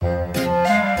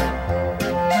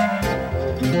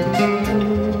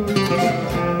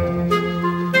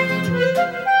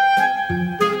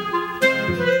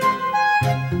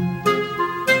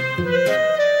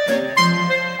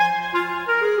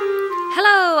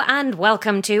and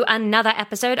welcome to another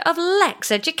episode of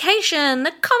Lexx Education,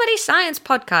 the comedy science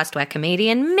podcast where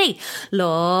comedian me,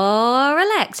 Laura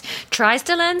Lexx, tries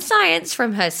to learn science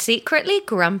from her secretly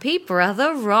grumpy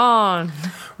brother Ron.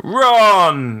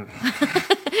 Ron!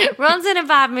 Ron's in a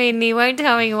bad mood and he won't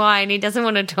tell me why and he doesn't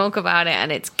want to talk about it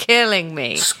and it's killing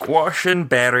me. Squash and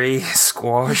berry,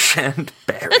 squash and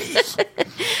berry.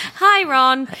 Hi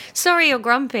Ron, sorry you're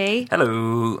grumpy.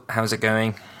 Hello, how's it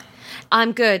going?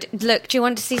 I'm good. Look, do you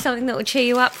want to see something that will cheer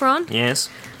you up, Ron? Yes.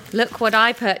 Look what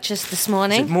I purchased this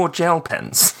morning. Is it more gel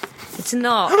pens? It's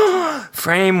not.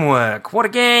 Framework, what a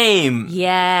game!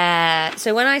 Yeah.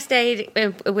 So when I stayed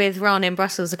with Ron in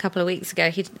Brussels a couple of weeks ago,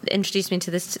 he introduced me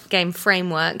to this game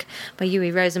Framework by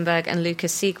Uwe Rosenberg and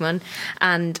Lucas Siegmund,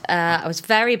 and I was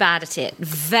very bad at it.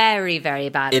 Very, very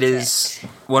bad at it. It is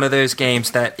one of those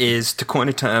games that is, to coin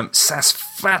a term,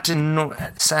 satisfactory.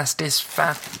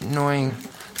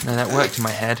 No, that worked in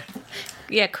my head.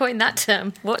 Yeah, coin that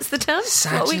term. What's the term? What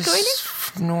are we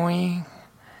coining?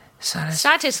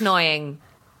 Satisnoying.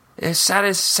 It's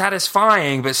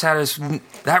satisfying, but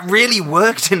that really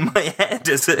worked in my head.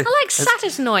 I like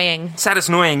satisnoying.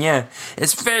 Satisnoying, yeah.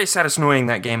 It's very satisnoying,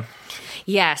 that game.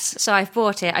 Yes, so I've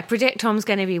bought it. I predict Tom's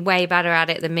going to be way better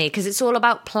at it than me, because it's all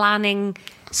about planning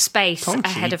space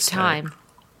ahead of time.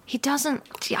 He doesn't.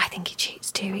 I think he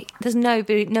cheats too. There's no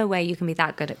way you can be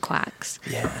that good at quacks.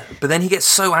 Yeah, but then he gets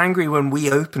so angry when we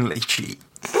openly cheat.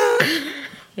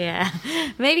 Yeah,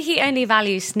 maybe he only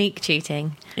values sneak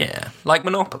cheating. Yeah, like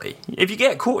Monopoly. If you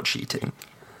get caught cheating.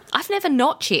 I've never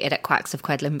not cheated at Quacks of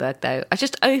Quedlinburg, though. I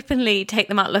just openly take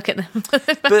them out, look at them.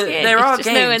 But there are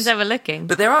games. No one's ever looking.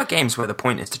 But there are games where the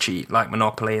point is to cheat, like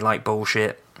Monopoly, like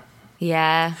bullshit.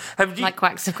 Yeah, like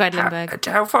Quacks of Quedlinburg.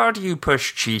 How far do you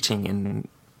push cheating in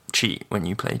cheat when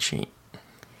you play cheat?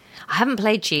 I haven't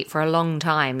played cheat for a long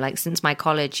time, like since my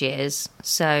college years.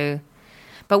 So,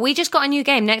 but we just got a new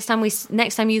game. Next time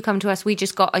you come to us, we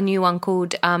just got a new one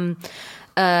called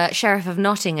Sheriff of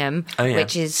Nottingham,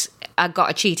 which is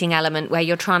got a cheating element where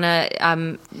you're trying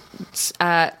to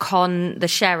con the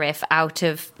sheriff out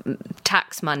of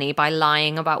tax money by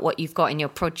lying about what you've got in your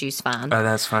produce van. Oh,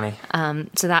 that's funny.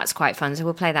 So that's quite fun. So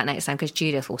we'll play that next time because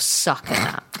Judith will suck at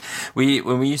that.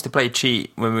 When we used to play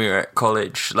cheat when we were at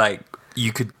college, like,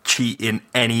 you could cheat in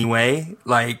any way.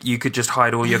 Like, you could just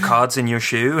hide all your cards in your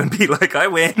shoe and be like, I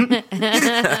win.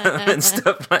 And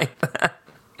stuff like that.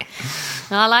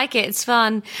 I like it. It's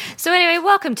fun. So anyway,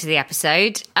 welcome to the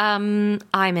episode. I'm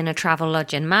in a travel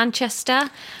lodge in Manchester.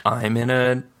 I'm in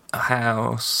a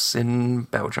house in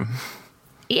Belgium.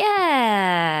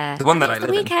 Yeah. The one that I live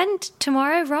in. Weekend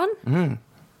tomorrow, Ron.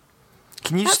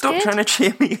 Can you stop trying to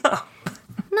cheer me up?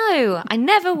 No, I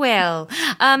never will.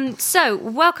 So,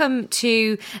 welcome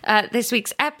to this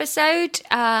week's episode.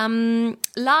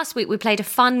 Last week we played a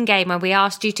fun game where we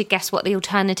asked you to guess what the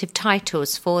alternative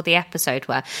titles for the episode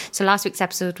were. So last week's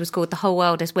episode was called The Whole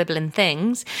World is Wibbling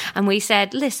Things. And we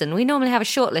said, listen, we normally have a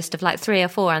short list of like 3 or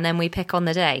 4 and then we pick on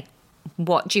the day.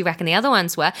 What do you reckon the other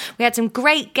ones were? We had some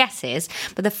great guesses,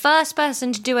 but the first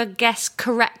person to do a guess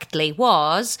correctly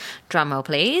was, drumroll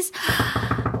please,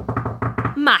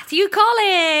 Matthew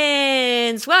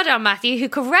Collins. Well done, Matthew, who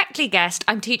correctly guessed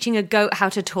I'm teaching a goat how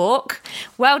to talk.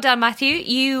 Well done, Matthew.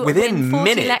 You win 40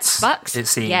 minutes, Lexx bucks. It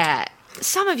seemed. Yeah.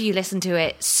 Some of you listen to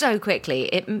it so quickly.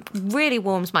 It really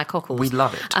warms my cockles. We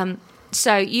love it.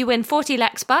 So you win 40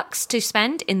 Lexx bucks to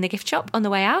spend in the gift shop on the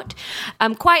way out.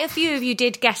 Quite a few of you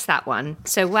did guess that one.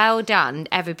 So well done,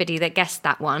 everybody that guessed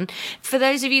that one. For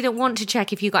those of you that want to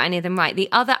check if you got any of them right, the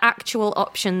other actual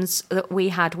options that we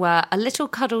had were A Little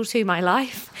Cuddle to My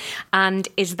Life and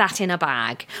Is That in a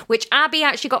Bag, which Abby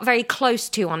actually got very close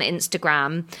to on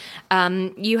Instagram.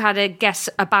 You had a guess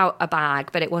about a bag,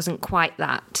 but it wasn't quite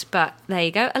that. But there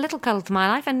you go. A Little Cuddle to My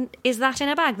Life and Is That in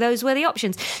a Bag? Those were the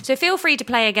options. So feel free to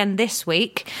play again this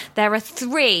week. There are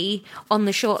 3 on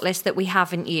the shortlist that we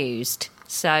haven't used,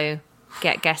 so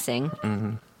get guessing.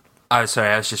 Oh, sorry,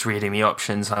 I was just reading the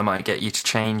options. I might get you to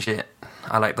change it.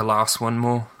 I like the last one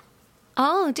more.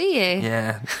 Oh, do you?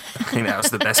 Yeah, I think that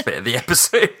was the best bit of the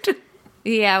episode.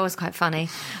 Yeah, it was quite funny.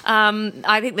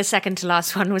 I think the second to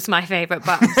last one was my favourite,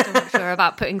 but I'm still not sure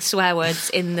about putting swear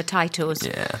words in the titles.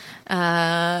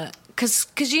 Yeah.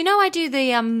 Because you know I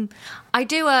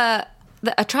do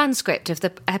a transcript of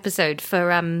the episode for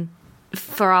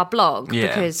for our blog, Yeah.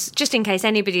 because just in case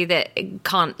anybody that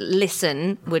can't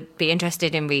listen would be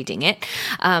interested in reading it,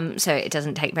 so it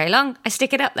doesn't take very long, I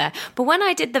stick it up there. But when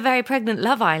I did the Very Pregnant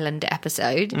Love Island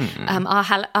episode,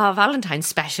 our Valentine's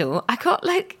special, I got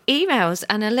like emails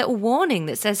and a little warning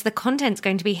that says the content's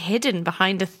going to be hidden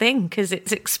behind a thing because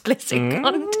it's explicit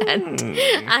content,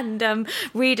 and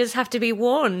readers have to be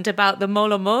warned about the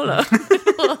mola mola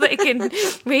or they can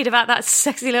read about that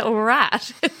sexy little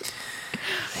rat.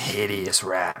 Hideous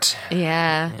rat.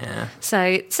 Yeah.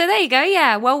 So there you go.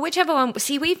 Yeah. Well, whichever one.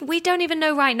 See, we don't even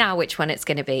know right now which one it's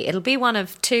going to be. It'll be one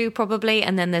of two probably,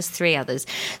 and then there's 3 others.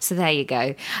 So there you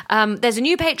go. There's a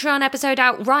new Patreon episode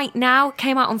out right now.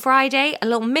 Came out on Friday. A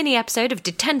little mini episode of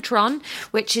Detentron,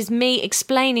 which is me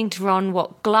explaining to Ron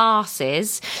what glass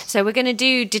is. So we're going to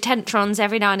do Detentrons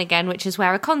every now and again, which is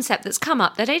where a concept that's come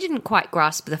up that I didn't quite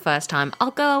grasp the first time, I'll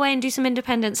go away and do some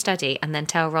independent study and then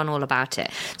tell Ron all about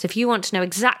it. So if you want to know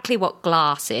exactly what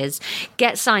glass is,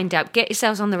 get signed up, get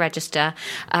yourselves on the register.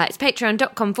 It's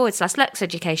patreon.com/Lexx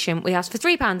Education. We ask for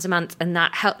 £3 a month, and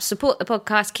that helps support the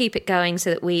podcast, keep it going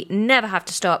so that we never have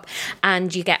to stop,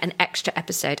 and you get an extra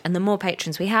episode. And the more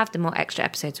patrons we have, the more extra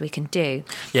episodes we can do.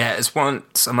 Yeah, it's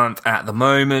once a month at the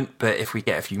moment, but if we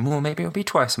get a few more, maybe it'll be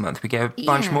twice a month. We get a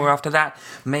bunch more after that,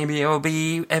 maybe it'll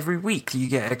be every week you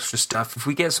get extra stuff. If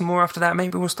we get some more after that,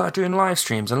 maybe we'll start doing live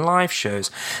streams and live shows,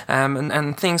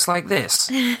 and things like this.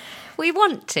 We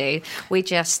want to. We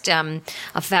just are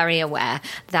very aware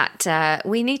that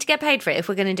we need to get paid for it if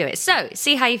we're going to do it. So,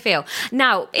 see how you feel.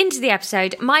 Now, into the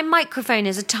episode. My microphone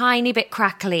is a tiny bit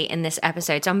crackly in this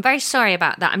episode, so I'm very sorry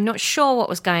about that. I'm not sure what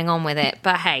was going on with it,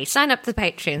 but hey, sign up to the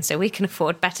Patreon so we can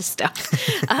afford better stuff.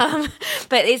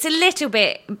 But it's a little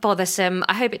bit bothersome.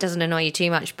 I hope it doesn't annoy you too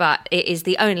much, but it is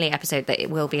the only episode that it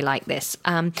will be like this.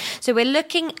 So we're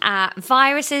looking at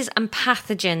viruses and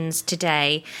pathogens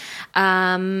today.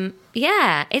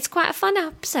 Yeah, it's quite a fun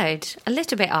episode. A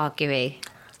little bit arguey.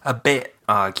 A bit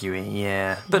arguey,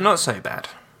 yeah. But not so bad.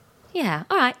 Yeah,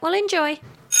 all right, well, enjoy.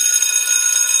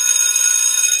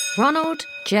 Ronald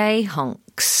J.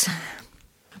 Honks.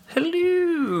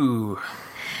 Hello.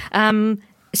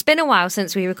 It's been a while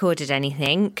since we recorded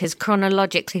anything, because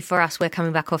chronologically for us, we're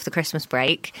coming back off the Christmas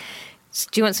break. So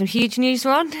do you want some huge news,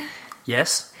 Ron?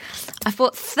 Yes. I've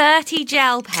bought 30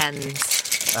 gel pens.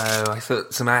 Oh, I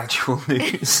thought some actual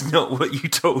news, not what you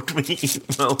told me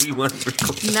while we weren't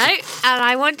recording. No, and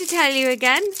I want to tell you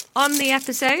again on the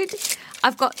episode,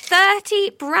 I've got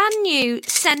 30 brand new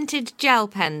scented gel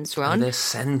pens, Ron. Oh, they're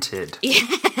scented. Yeah,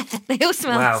 they all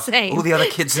smell the same. All the other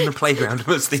kids in the playground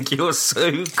must think you're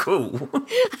so cool.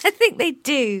 I think they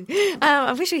do.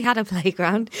 I wish we had a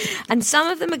playground. And some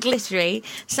of them are glittery,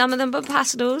 some of them are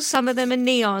pastels, some of them are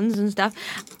neons and stuff.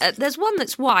 There's one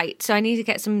that's white, so I need to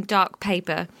get some dark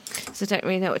paper. So I don't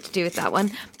really know what to do with that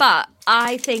one. But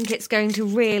I think it's going to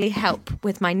really help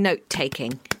with my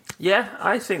note-taking. Yeah,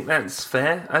 I think that's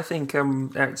fair. I think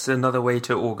that's another way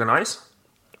to organise.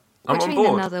 I'm on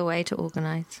board. Another way to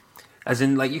organise? As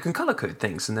in, like, you can colour code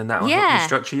things and then that will help you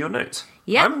structure your notes.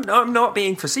 Yeah. I'm not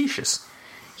being facetious.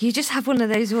 You just have one of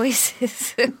those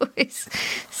voices that always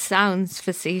sounds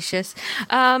facetious.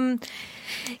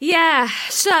 Yeah,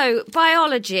 so,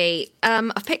 biology.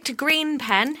 I've picked a green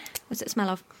pen. What's it smell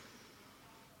of?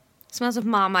 It smells of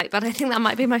Marmite, but I think that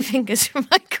might be my fingers from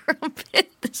my crumpet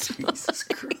this morning. Jesus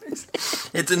Christ.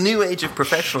 It's a new age of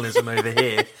professionalism over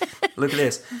here. Look at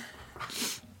this.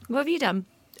 What have you done?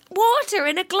 Water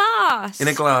in a glass. In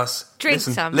a glass. Drink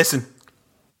Listen, some. Listen.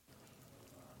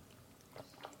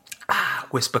 Ah,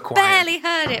 whisper quiet. Barely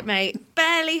heard it, mate.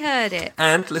 Barely heard it.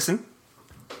 And listen.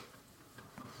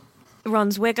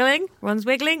 Ron's wiggling.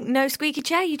 No squeaky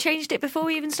chair. You changed it before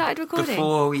we even started recording.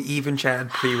 Before we even chatted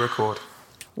pre-record.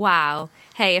 Wow.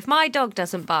 Hey, if my dog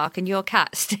doesn't bark and your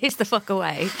cat stays the fuck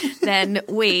away, then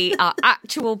we are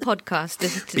actual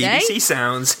podcasters today. BBC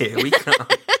Sounds, here we come.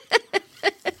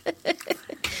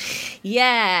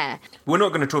 Yeah. We're not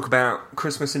going to talk about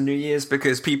Christmas and New Year's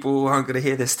because people aren't going to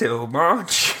hear this till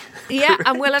March. Yeah,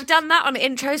 and we'll have done that on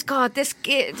intros. God, this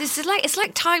is like, it's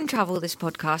like time travel, this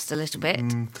podcast, a little bit.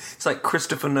 It's like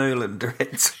Christopher Nolan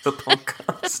directs the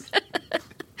podcast.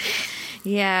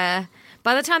 Yeah.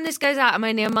 By the time this goes out, I'm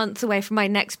only a month away from my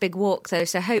next big walk, though,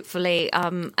 so hopefully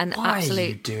Why are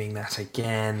you doing that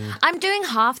again? I'm doing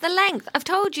half the length. I've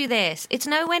told you this. It's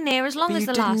nowhere near as long as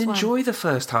the last one. You didn't enjoy the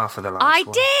first half of the last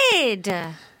one. I did.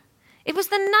 It was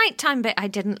the nighttime bit I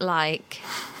didn't like.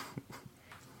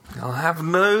 I'll have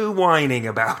no whining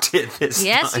about it this time.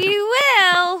 Yes, you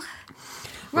will.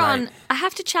 Ron, Right. I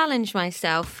have to challenge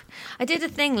myself. I did a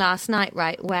thing last night,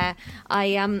 right, where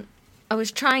I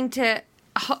was trying to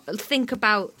think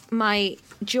about my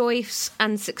joys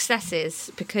and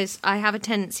successes, because I have a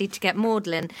tendency to get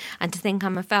maudlin and to think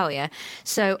I'm a failure.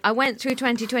 So I went through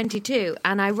 2022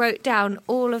 and I wrote down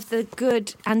all of the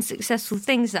good and successful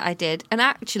things that I did. And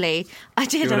actually, I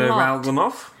did a lot. You want to rattle them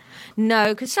off? No,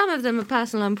 because some of them are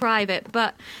personal and private.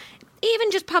 But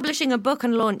even just publishing a book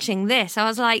and launching this, I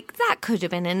was like, that could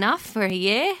have been enough for a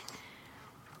year.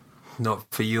 Not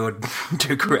for your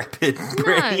decrepit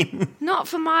brain. No, not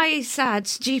for my sad,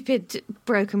 stupid,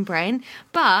 broken brain.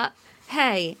 But,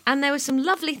 hey, and there were some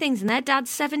lovely things in there. Dad's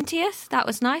 70th. That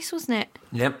was nice, wasn't it?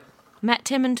 Yep. Met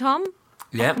Tim and Tom.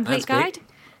 Yep, Complete that's guide. big.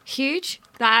 Huge.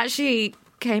 That actually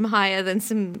came higher than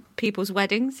some people's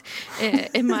weddings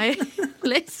in my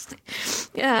list.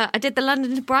 I did the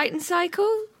London to Brighton cycle.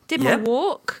 Did my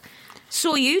walk.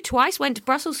 Saw you twice. Went to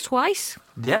Brussels twice.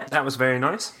 Yeah, that was very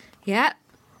nice. Yeah.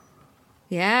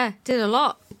 Yeah, did a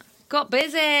lot. Got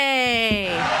busy.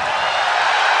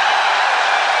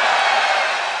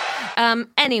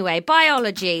 Anyway,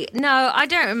 biology. No, I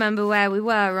don't remember where we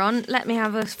were on. Let me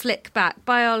have a flick back.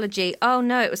 Biology. Oh,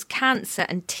 no, it was cancer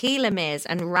and telomeres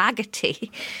and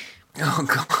raggedy. Oh,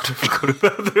 God, I forgot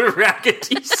about the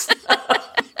raggedy stuff.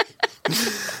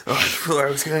 I thought I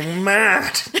was going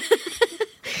mad.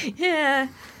 Yeah.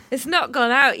 It's not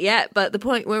gone out yet, but the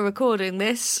point we're recording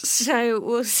this, so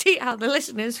we'll see how the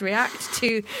listeners react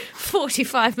to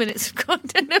 45 minutes of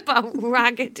content about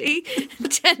raggedy,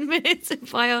 10 minutes of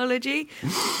biology.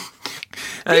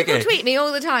 People tweet me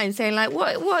all the time saying, like,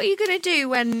 what are you going to do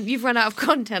when you've run out of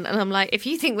content? And I'm like, if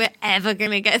you think we're ever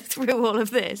going to get through all of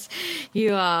this,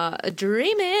 you are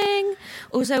dreaming.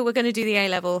 Also, we're going to do the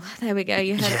A-level. There we go.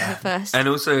 You heard it here first. And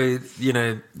also, you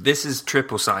know, this is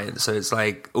triple science. So it's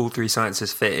like all three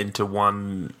sciences fit into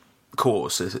one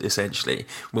course, essentially.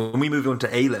 When we move on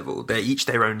to A-level, they're each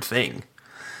their own thing.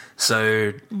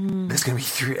 So there's going to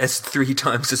be three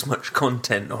times as much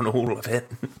content on all of it.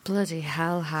 Bloody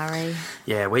hell, Harry.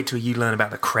 Yeah, wait till you learn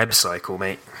about the Krebs cycle,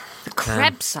 mate. The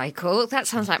Krebs cycle? That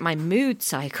sounds like my mood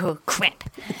cycle. Krebs.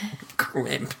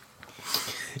 Krebs.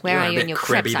 Where are you in your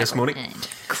Krebs cycle? This morning?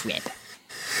 Krebs.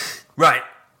 Right.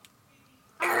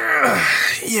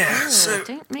 Yeah, so...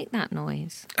 Don't make that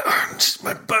noise. Just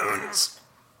my bones.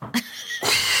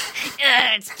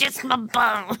 It's just my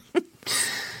bone.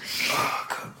 Oh,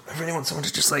 God. I really want someone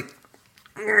to just, like,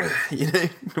 you know,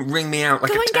 wring me out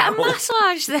like Go a and towel. get a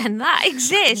massage then. That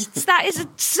exists. That is a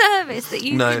service that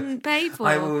you can pay for.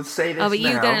 I will say this Oh, but now.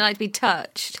 you're going to like to be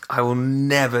touched. I will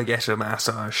never get a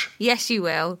massage. Yes, you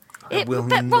will. I will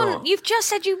but not. Ron, you've just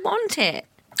said you want it.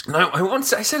 No, I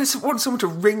said I want someone to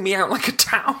wring me out like a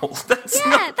towel. That's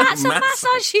not that's a a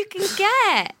massage you can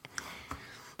get.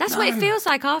 That's what it feels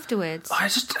like afterwards.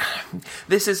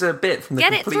 This is a bit from the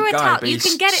Get it complete through a guy, towel. but You he's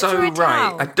can get it so through a right.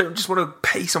 towel. I don't just want to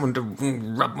pay someone to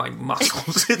rub my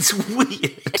muscles. It's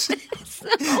weird. It's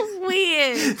so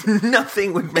weird.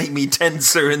 Nothing would make me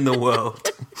tenser in the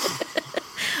world.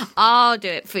 I'll do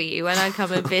it for you when I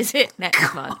come and visit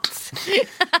next month.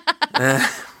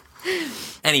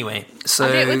 Anyway, so...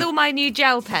 I'll do it with all my new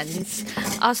gel pens.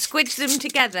 I'll squidge them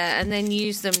together and then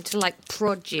use them to, like,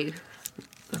 prod you.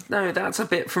 No, that's a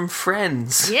bit from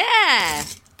Friends. Yeah.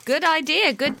 Good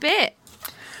idea. Good bit.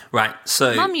 Right,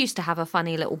 so... Mum used to have a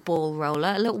funny little ball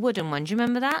roller, a little wooden one. Do you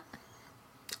remember that?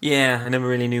 Yeah, I never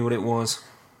really knew what it was.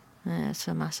 Yeah, it's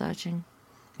for massaging.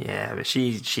 Yeah, but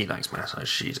she likes massage.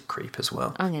 She's a creep as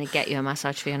well. I'm going to get you a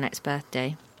massage for your next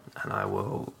birthday. And I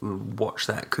will watch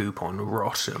that coupon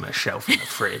rot on a shelf in the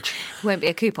fridge. Won't be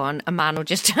a coupon. A man will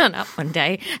just turn up one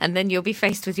day and then you'll be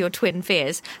faced with your twin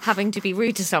fears, having to be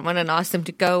rude to someone and ask them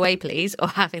to go away, please, or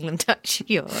having them touch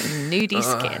your nudie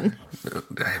skin.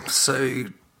 I'm so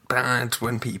bad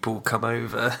when people come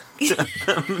over to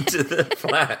the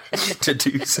flat to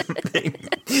do something.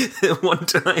 One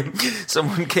time,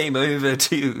 someone came over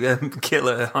to kill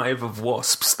a hive of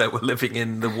wasps that were living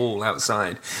in the wall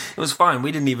outside. It was fine.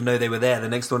 We didn't even know they were there. The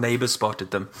next door neighbour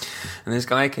spotted them. And this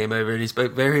guy came over and he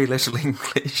spoke very little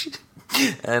English.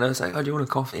 And I was like, oh, do you want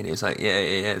a coffee? And he was like,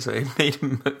 yeah. So I made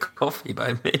him a coffee, but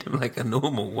I made him like a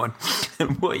normal one.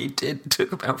 And what he did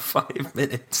took about 5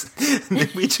 minutes. And then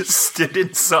we just stood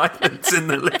in silence in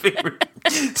the living room,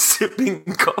 sipping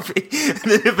coffee. And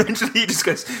then eventually he just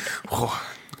goes, oh,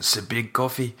 it's a big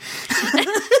coffee.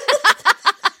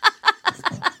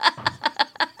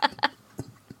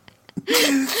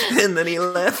 And then he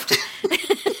left.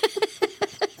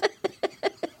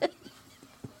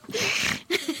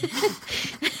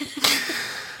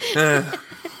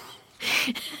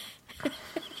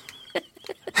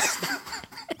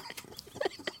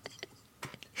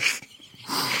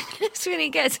 It's really he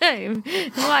gets home,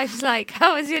 his wife's like,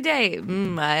 how was your day?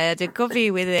 I had a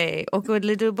coffee with a awkward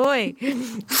little boy.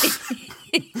 He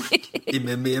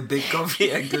made me a big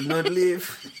coffee. I could not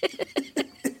leave.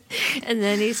 And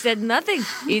then he said nothing.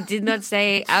 He did not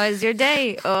say, how was your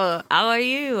day? Or how are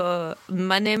you? Or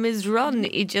my name is Ron.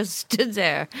 He just stood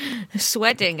there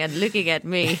sweating and looking at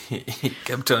me. He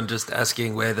kept on just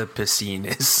asking where the piscine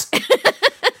is.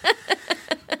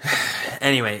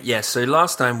 Anyway, yes, so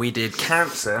last time we did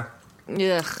cancer.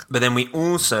 Ugh. But then we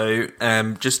also,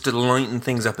 just to lighten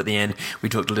things up at the end, we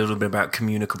talked a little bit about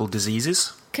communicable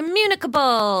diseases.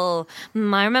 Communicable.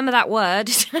 I remember that word.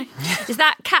 Is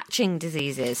that catching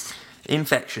diseases?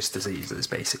 Infectious diseases,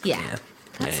 basically. Yeah.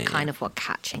 That's kind of what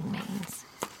catching means.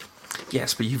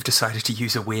 Yes, but you've decided to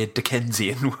use a weird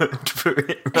Dickensian word for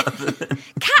it rather than...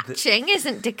 Catching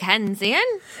isn't Dickensian.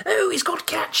 Oh, he's got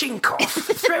catching cough.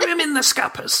 Throw him in the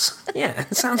scuppers. Yeah,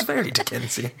 it sounds very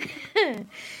Dickensian.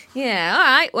 Yeah, all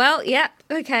right. Well, yeah,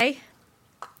 okay.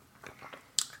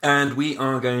 And we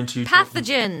are going to...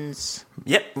 Pathogens.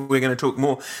 Yep, we're going to talk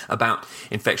more about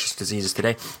infectious diseases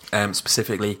today,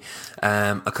 specifically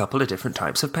a couple of different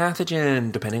types of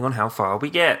pathogen, depending on how far we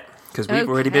get, because we've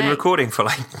already been recording for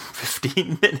like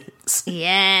 15 minutes.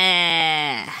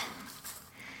 Yeah.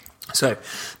 So,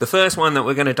 the first one that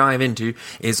we're going to dive into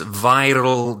is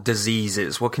viral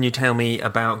diseases. What can you tell me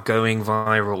about going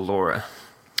viral, Laura?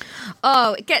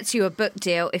 Oh, it gets you a book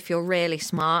deal if you're really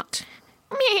smart.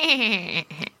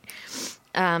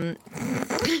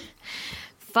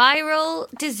 Viral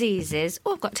diseases.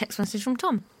 Oh, I've got a text message from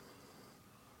Tom.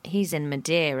 He's in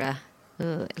Madeira.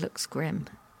 Oh, it looks grim.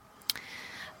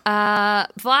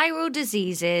 Viral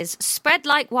diseases spread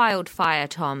like wildfire,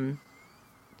 Tom.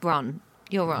 Ron,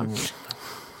 you're on.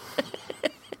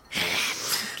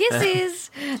 Kisses.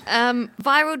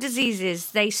 Viral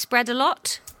diseases, they spread a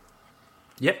lot.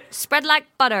 Yep. Spread like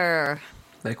butter.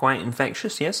 They're quite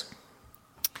infectious, yes.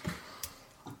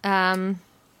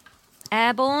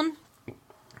 Airborne?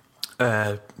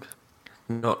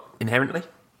 Not inherently.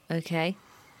 Okay.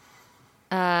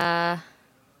 I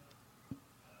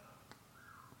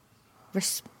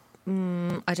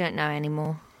don't know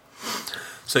anymore.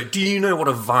 So, do you know what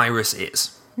a virus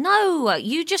is? No,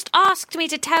 you just asked me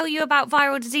to tell you about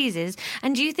viral diseases,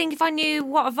 and do you think if I knew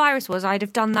what a virus was, I'd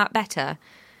have done that better?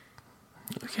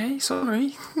 Okay,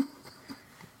 sorry.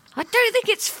 I don't think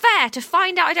it's fair to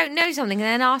find out I don't know something and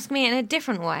then ask me in a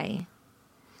different way.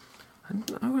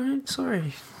 Alright,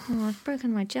 sorry. Oh, I've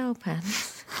broken my gel pen.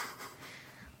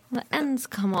 The ends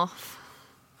come off.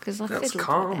 Because I That's fiddled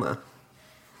karma. with it.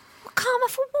 Karma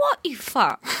for what, you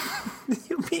fuck?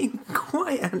 You're being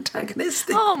quite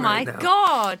antagonistic. Oh right my now.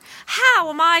 God. How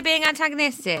am I being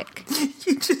antagonistic?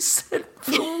 You just said,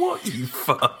 for what, you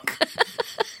fuck?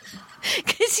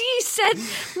 Because you said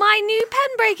my new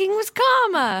pen breaking was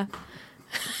karma.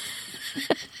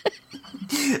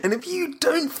 And if you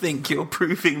don't think you're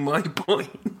proving my point,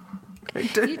 I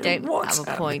don't You know don't what's have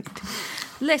a happening. point.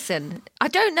 Listen, I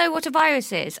don't know what a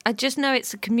virus is. I just know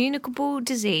it's a communicable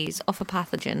disease of a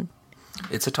pathogen.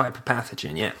 It's a type of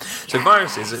pathogen, yeah. So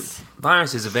Yes.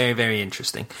 viruses are very, very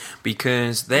interesting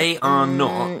because they are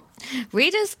not...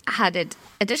 Readers added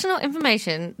additional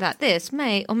information that this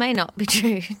may or may not be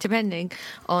true, depending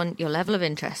on your level of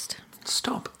interest.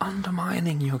 Stop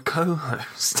undermining your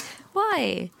co-host.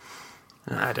 Why?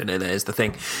 I don't know, there's the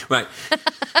thing. Right.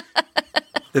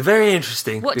 They're very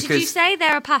interesting. What did you say?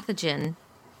 They're a pathogen.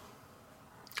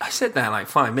 I said that like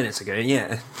 5 minutes ago,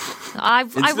 yeah. I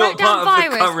It's wrote not down part virus.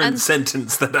 of the current and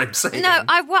sentence that I'm saying. No,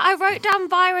 I wrote down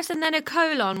virus and then a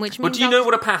colon, which means... Well, do you know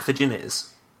what a pathogen is?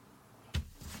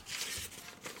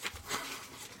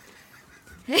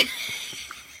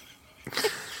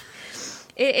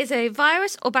 It is a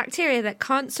virus or bacteria that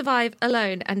can't survive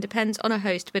alone and depends on a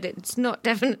host, but it's not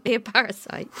definitely a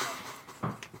parasite.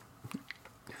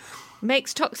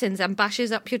 Makes toxins and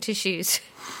bashes up your tissues.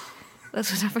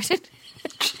 That's what I've written.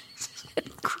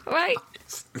 Right?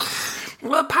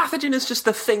 Well, a pathogen is just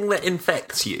the thing that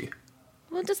infects you.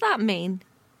 What does that mean?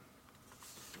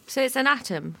 So it's an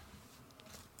atom.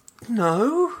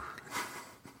 No.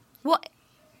 What?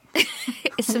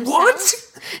 Is some What?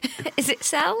 cells? Is it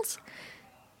cells?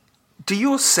 Do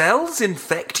your cells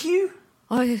infect you?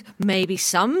 Oh, maybe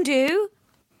some do.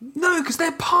 No, because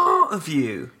they're part of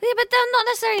you. Yeah, but they're not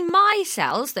necessarily my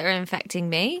cells that are infecting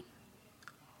me.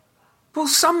 Well,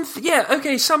 some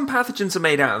pathogens are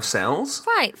made out of cells.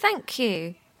 Right, thank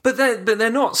you. But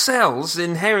they're not cells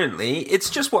inherently. It's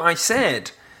just what I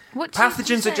said. What did you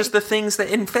Pathogens say? are just the things that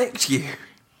infect you.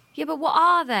 Yeah, but what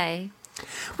are they?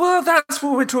 Well, that's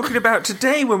what we're talking about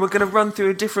today when we're going to run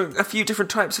through a few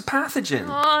different types of pathogen.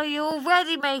 Oh, you're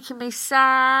already making me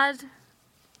sad.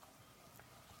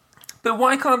 But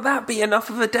why can't that be enough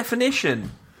of a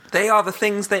definition? They are the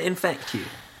things that infect you.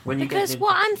 When you Because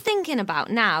what I'm thinking about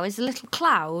now is a little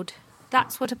cloud.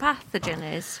 That's what a pathogen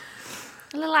is.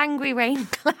 A little angry rain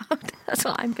cloud. That's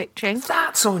what I'm picturing.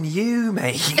 That's on you,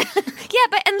 mate. Yeah,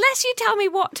 but unless you tell me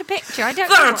what to picture, I don't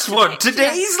know That's what to picture.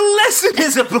 today's lesson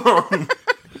is upon.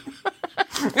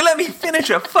 Let me finish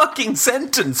a fucking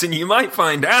sentence and you might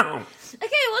find out.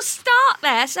 Okay, well, start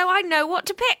there so I know what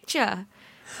to picture.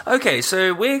 Okay,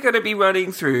 so we're going to be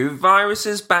running through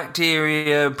viruses,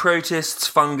 bacteria, protists,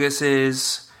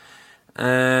 funguses,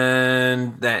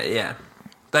 and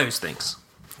those things.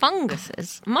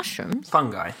 Funguses? Mushrooms?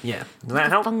 Fungi, yeah. Does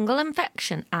that help? Fungal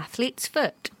infection. Athlete's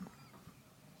foot.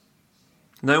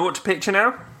 Know what to picture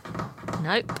now?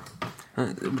 Nope.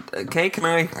 Okay,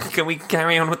 can we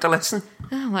carry on with the lesson?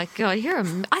 Oh my god,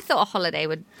 I thought a holiday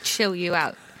would chill you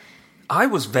out. I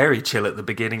was very chill at the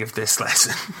beginning of this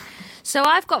lesson. So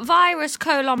I've got virus,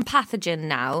 pathogen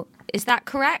now. Is that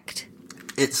correct?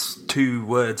 It's 2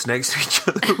 words next to each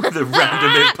other with a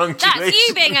random punctuation. That's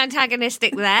you being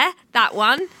antagonistic there, that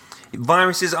one.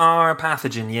 Viruses are a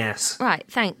pathogen, yes. Right,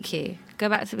 thank you. Go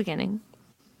back to the beginning.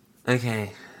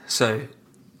 Okay, so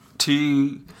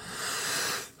to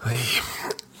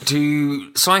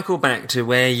cycle back to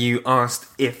where you asked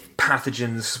if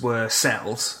pathogens were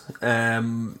cells,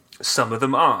 some of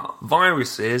them are.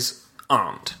 Viruses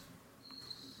aren't.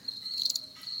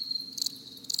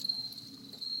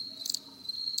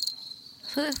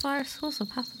 So this virus was a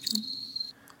pathogen.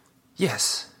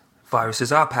 Yes,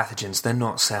 viruses are pathogens, they're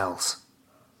not cells.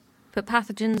 But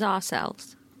pathogens are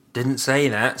cells. Didn't say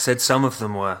that, said some of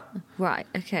them were. Right,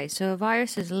 okay, so a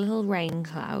virus is a little rain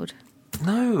cloud.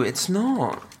 No, it's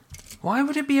not. Why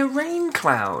would it be a rain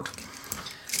cloud?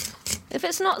 If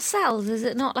it's not cells, is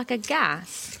it not like a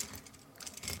gas?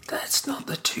 That's not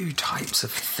the 2 types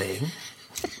of thing.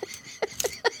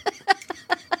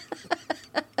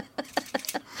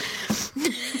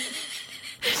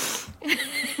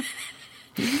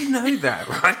 You know that,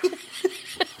 right?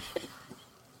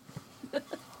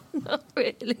 Not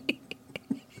really.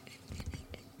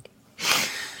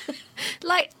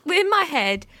 Like, in my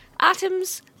head,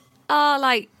 atoms are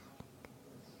like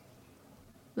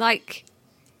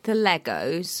the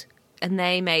Legos, and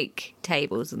they make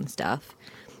tables and stuff.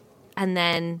 And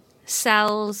then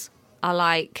cells are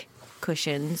like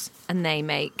cushions, and they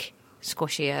make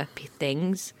squishier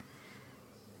things.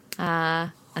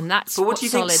 And that's But what do you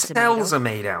think solids cells are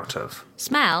made out of?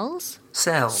 Smells?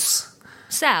 Cells.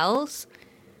 Cells?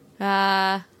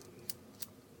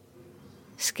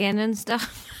 Skin and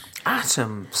stuff.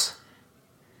 Atoms.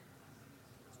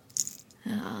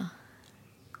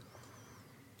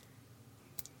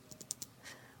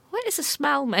 What is a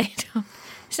smell made of?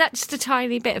 Is that just a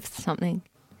tiny bit of something?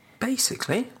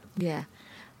 Basically. Yeah.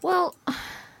 Well,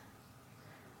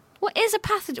 what is a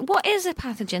pathogen? What is a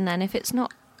pathogen then? If it's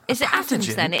not, is it atoms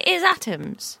pathogen? then? It is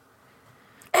atoms.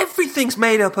 Everything's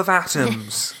made up of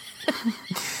atoms.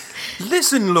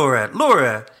 Listen, Laura.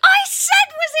 I said,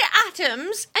 was it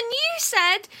atoms? And you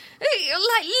said,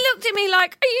 looked at me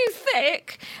like, are you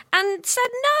thick? And said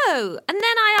no. And then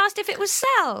I asked if it was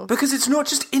cells. Because it's not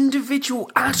just individual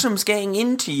atoms getting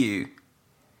into you.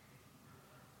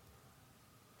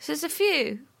 So there's a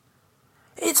few.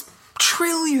 It's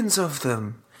trillions of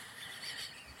them.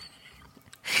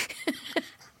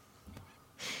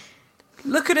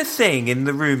 Look at a thing in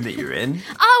the room that you're in.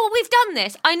 Oh, well, we've done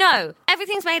this. I know.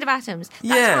 Everything's made of atoms. That's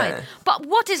Yeah. fine. But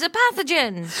what is a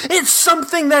pathogen? It's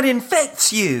something that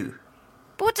infects you.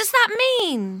 But what does that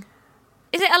mean?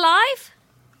 Is it alive?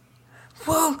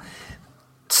 Well,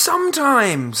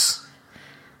 sometimes.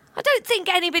 I don't think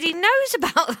anybody knows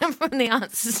about them from the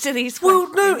answers to these Well,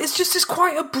 questions. no, it's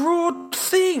quite a broad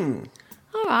thing.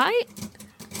 All right.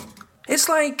 It's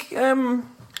like,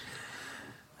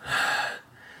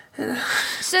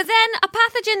 So then a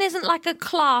pathogen isn't like a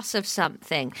class of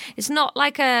something. It's not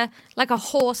like a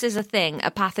horse is a thing. A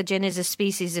pathogen is a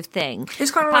species of thing. It's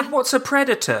kind of like, what's a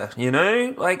predator, you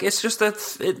know? Like, it's just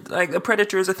like a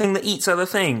predator is a thing that eats other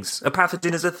things. A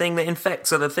pathogen is a thing that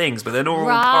infects other things, but they're all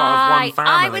part of one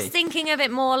family. I was thinking of it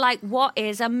more like, what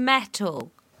is a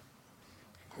metal?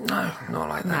 No, not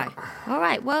like that. No. All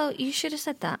right, well, you should have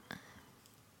said that.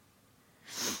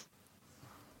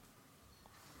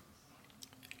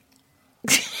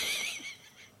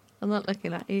 I'm not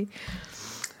looking at you.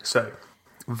 So,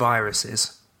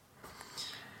 viruses.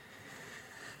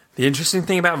 The interesting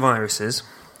thing about viruses,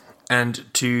 and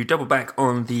to double back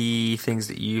on the things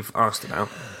that you've asked about.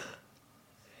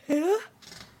 Yeah?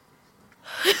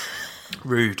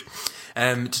 Rude.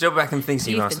 To double back on the things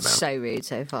you've You've asked been about. so rude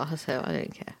so far, so I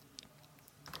don't care.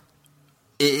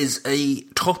 It is a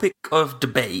topic of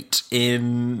debate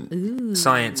in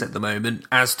science at the moment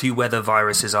as to whether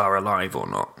viruses are alive or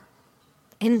not.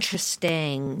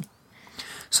 Interesting.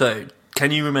 So, can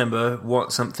you remember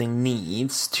what something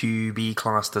needs to be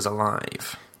classed as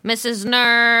alive? Mrs.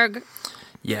 Nerg.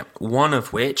 Yeah, one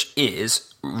of which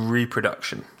is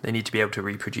reproduction. They need to be able to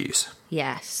reproduce.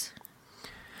 Yes.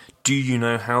 Do you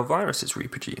know how viruses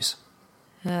reproduce?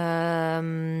 Do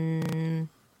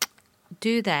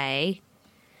they?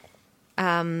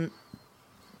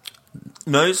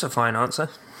 No's a fine answer.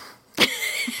 I'm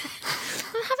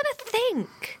having a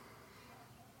think.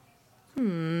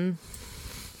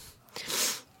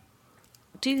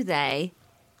 Do they?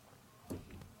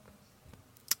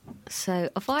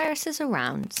 So a virus is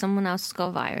around. Someone else has got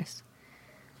a virus.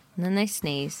 And then they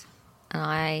sneeze. And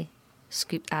I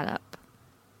scoop that up.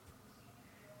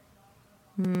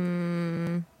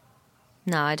 No,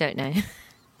 I don't know.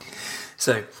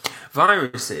 So,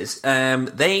 viruses,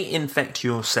 they infect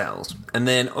your cells. And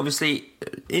then, obviously,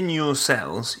 in your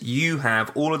cells, you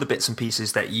have all of the bits and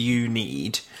pieces that you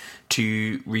need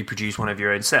to reproduce one of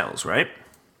your own cells, right?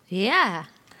 Yeah.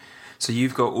 So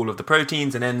you've got all of the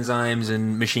proteins and enzymes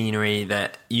and machinery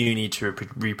that you need to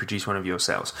reproduce one of your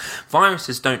cells.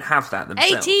 Viruses don't have that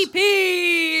themselves.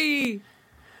 ATP!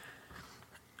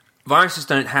 Viruses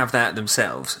don't have that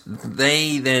themselves.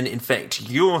 They then infect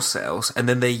your cells, and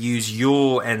then they use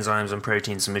your enzymes and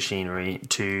proteins and machinery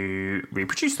to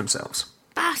reproduce themselves.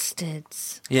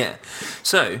 Bastards. Yeah.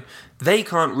 So, they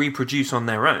can't reproduce on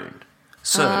their own.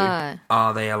 So,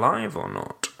 are they alive or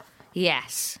not?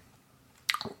 Yes.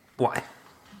 Why?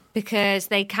 Because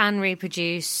they can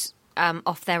reproduce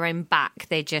off their own back.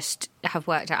 They just have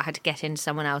worked out how to get into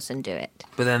someone else and do it.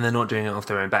 But then they're not doing it off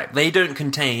their own back. They don't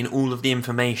contain all of the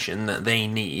information that they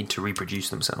need to reproduce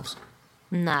themselves.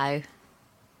 No.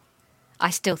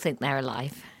 I still think they're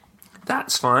alive.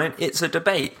 That's fine. It's a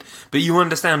debate. But you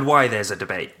understand why there's a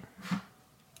debate.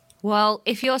 Well,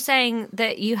 if you're saying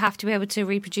that you have to be able to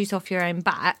reproduce off your own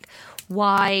back,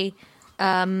 why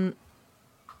is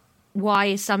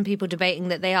some people debating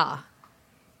that they are?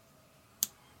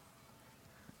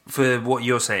 For what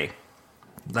you're saying.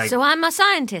 So I'm a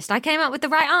scientist. I came up with the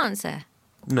right answer.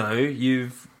 No,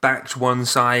 you've backed one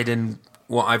side in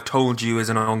what I've told you is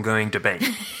an ongoing debate.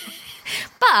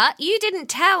 But you didn't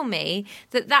tell me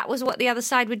that that was what the other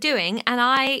side were doing, and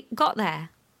I got there.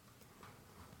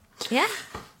 Yeah?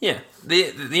 Yeah.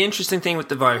 The interesting thing with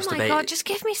the virus debate... Oh my God, just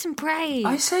give me some praise.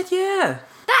 I said yeah.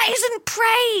 That isn't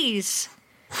praise.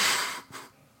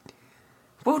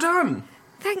 Well done.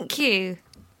 Thank you.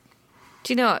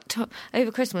 Do you know what?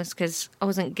 Over Christmas, because I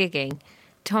wasn't gigging,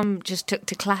 Tom just took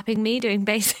to clapping me, doing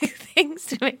basic things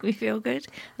to make me feel good,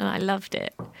 and I loved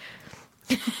it.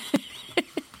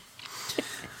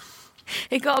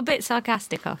 It got a bit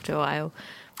sarcastic after a while.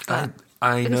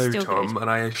 I know, Tom, good. And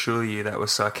I assure you that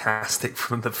was sarcastic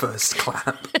from the first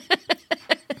clap.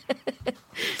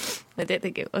 I didn't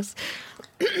think it was.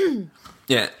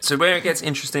 Yeah, so where it gets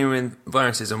interesting with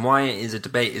viruses and why it is a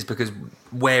debate is because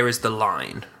where is the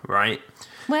line, right?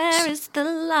 Where is the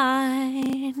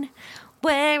line?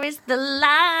 Where is the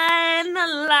line? The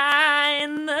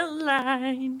line, the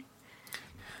line.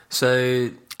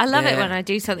 So... I love it when I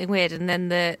do something weird and then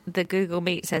the Google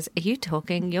Meet says, "Are you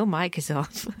talking? Your mic is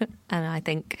off." And I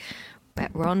think,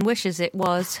 bet Ron wishes it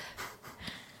was.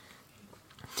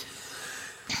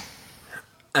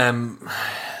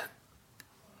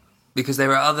 Because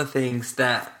there are other things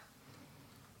that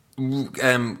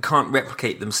can't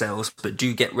replicate themselves, but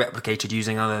do get replicated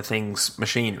using other things,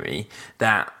 machinery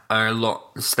that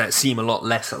seem a lot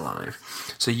less alive.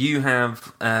 So you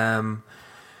have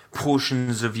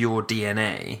portions of your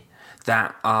DNA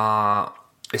that are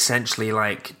essentially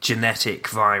like genetic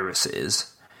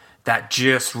viruses that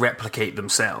just replicate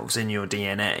themselves in your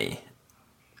DNA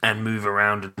and move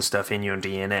around and stuff in your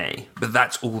DNA, but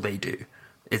that's all they do.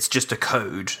 It's just a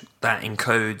code that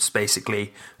encodes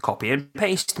basically copy and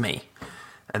paste me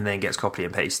and then gets copy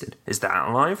and pasted. Is that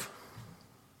alive?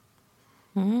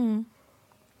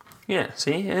 Yeah,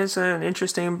 see, it's an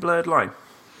interesting blurred line.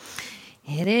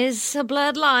 It is a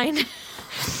blurred line.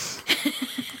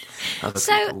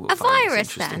 So a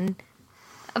virus then,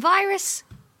 a virus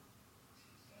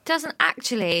doesn't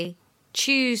actually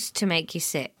choose to make you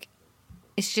sick.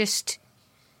 It's just,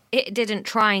 it didn't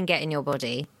try and get in your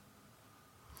body.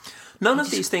 None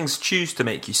of these things choose to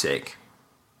make you sick.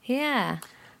 Yeah.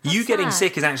 You getting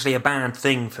sick is actually a bad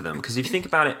thing for them, because if you think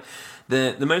about it,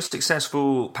 the most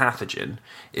successful pathogen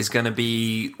is going to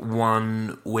be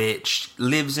one which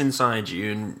lives inside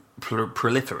you and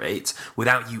proliferates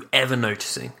without you ever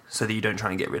noticing, so that you don't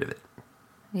try and get rid of it.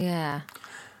 Yeah.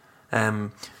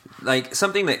 Like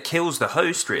something that kills the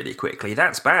host really quickly,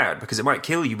 that's bad because it might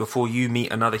kill you before you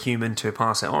meet another human to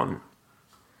pass it on.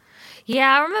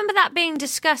 Yeah, I remember that being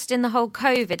discussed in the whole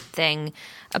COVID thing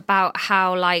about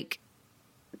how, like,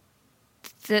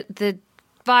 the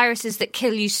viruses that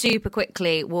kill you super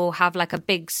quickly will have, like, a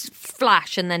big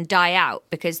flash and then die out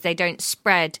because they don't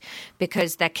spread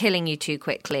because they're killing you too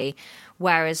quickly.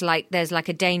 Whereas, like, there's, like,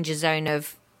 a danger zone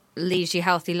of leaves you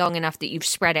healthy long enough that you've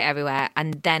spread it everywhere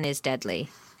and then is deadly.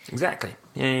 Exactly.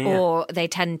 Yeah. Or they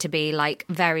tend to be, like,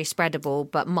 very spreadable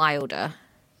but milder.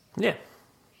 Yeah.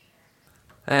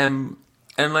 And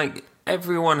like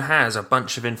everyone has a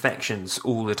bunch of infections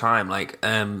all the time. Like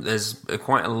there's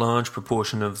quite a large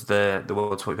proportion of the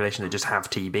world's population that just have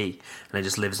TB and it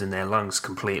just lives in their lungs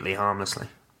completely harmlessly.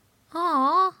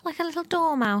 Aw, like a little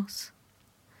dormouse.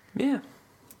 Yeah.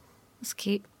 That's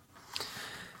cute.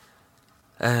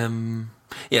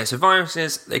 Yeah, so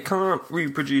viruses, they can't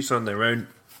reproduce on their own.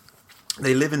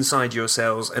 They live inside your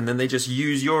cells, and then they just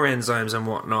use your enzymes and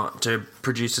whatnot to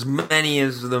produce as many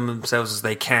of them themselves as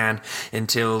they can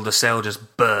until the cell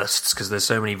just bursts because there's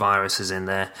so many viruses in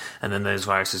there, and then those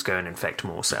viruses go and infect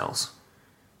more cells.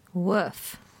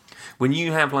 Woof. When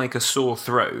you have like a sore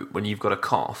throat, when you've got a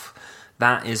cough,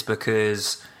 that is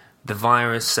because the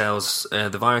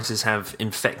viruses have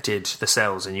infected the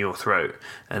cells in your throat,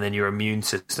 and then your immune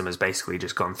system has basically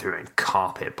just gone through and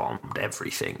carpet bombed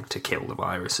everything to kill the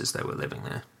viruses that were living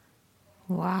there.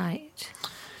 Right.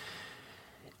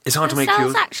 It's hard to make cells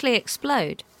cures. Actually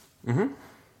explode. Mm-hmm.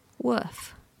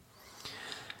 Woof.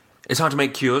 It's hard to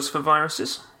make cures for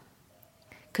viruses.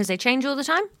 Because they change all the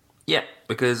time? Yeah,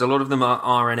 because a lot of them are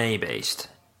RNA based.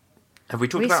 Have we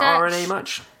talked about RNA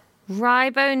much?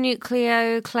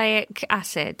 Ribonucleoic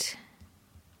acid.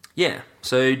 Yeah,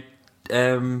 so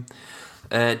DNA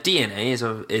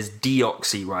is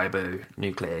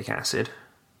deoxyribonucleic acid.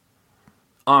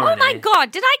 RNA. Oh my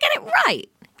god, did I get it right?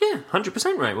 Yeah,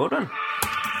 100% right, well done. End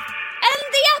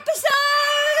the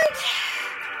episode!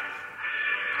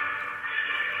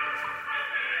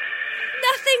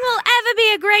 Nothing will ever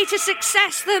be a greater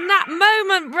success than that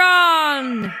moment,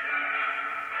 Ron!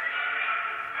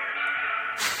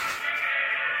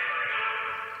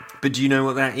 But do you know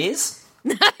what that is?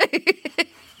 No. Don't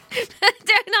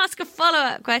ask a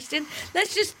follow-up question.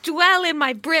 Let's just dwell in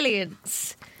my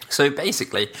brilliance. So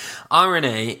basically,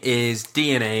 RNA is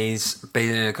DNA's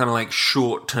kind of like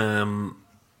short-term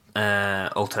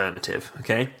alternative,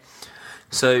 okay?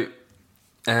 So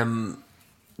the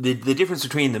difference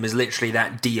between them is literally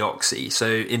that deoxy. So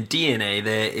in DNA,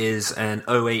 there is an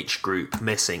OH group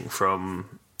missing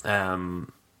from the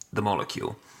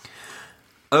molecule.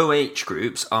 OH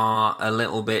groups are a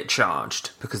little bit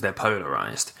charged because they're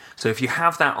polarized. So if you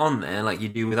have that on there, like you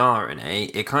do with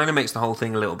RNA, it kind of makes the whole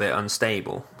thing a little bit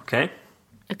unstable, okay?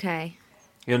 Okay.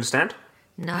 You understand?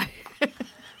 No.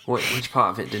 Which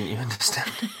part of it didn't you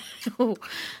understand?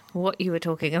 What you were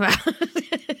talking about.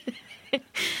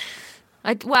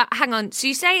 Well, hang on. So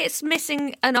you say it's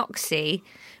missing an oxy,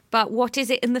 but what is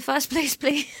it in the first place,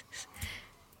 please?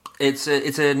 It's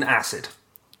an acid.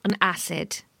 An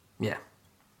acid. Yeah.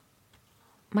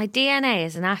 My DNA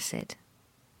is an acid.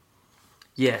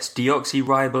 Yes,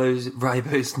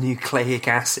 deoxyribonucleic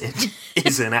acid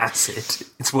is an acid.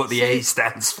 It's what the A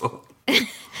stands for.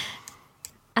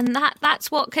 And that's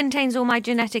what contains all my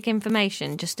genetic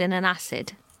information, just in an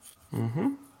acid?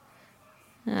 Mm-hmm.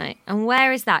 Right. And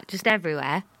where is that? Just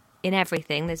everywhere? In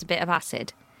everything, there's a bit of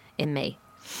acid in me.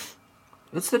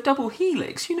 It's the double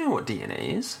helix. You know what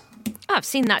DNA is. Oh, I've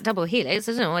seen that double helix.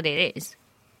 I don't know what it is.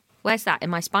 Where's that? In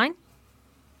my spine?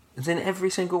 It's in every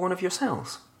single one of your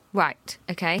cells. Right,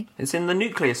 okay. It's in the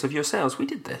nucleus of your cells. We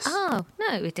did this. Oh,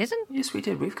 no, we didn't. Yes, we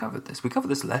did. We've covered this. We covered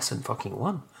this lesson fucking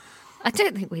one. I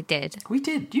don't think we did. We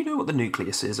did. You know what the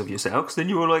nucleus is of your cell? Because then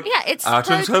you were like, yeah, it's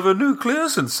atoms have a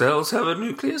nucleus and cells have a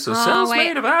nucleus. Are cells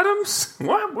made of atoms?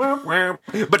 Wah, wah, wah.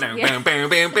 Ba-dum, bam, bam,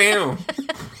 bam, bam.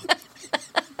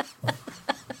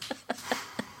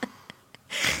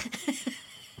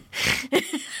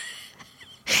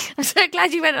 I'm so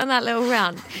glad you went on that little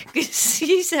rant. Because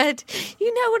you said,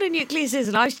 you know what a nucleus is?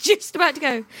 And I was just about to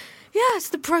go, yeah, it's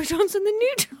the protons and the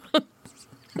neutrons.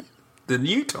 The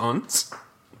newtons?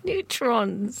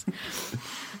 Neutrons.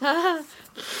 Oh,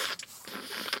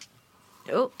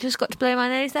 just got to blow my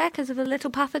nose there because of a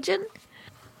little pathogen.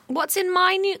 What's in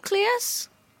my nucleus?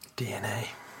 DNA.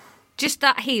 Just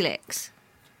that helix.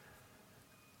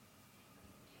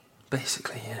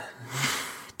 Basically, yeah.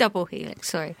 Double helix,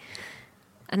 sorry.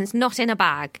 And it's not in a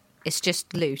bag. It's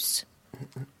just loose.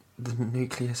 The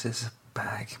nucleus is a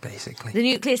bag, basically. The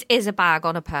nucleus is a bag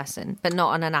on a person, but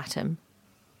not on an atom.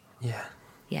 Yeah.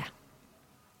 Yeah.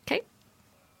 Okay.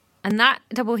 And that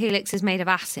double helix is made of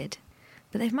acid.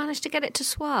 But they've managed to get it to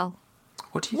swirl.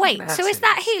 What do you Wait, think so is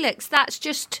that helix, that's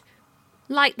just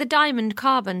like the diamond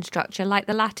carbon structure, like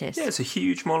the lattice? Yeah, it's a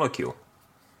huge molecule.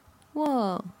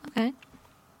 Whoa, okay.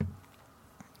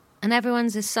 And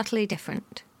everyone's is subtly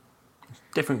different.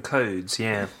 Different codes,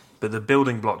 yeah. But the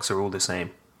building blocks are all the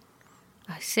same.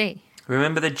 I see.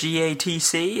 Remember the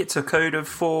GATC? It's a code of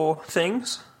 4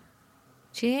 things.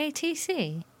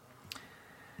 GATC?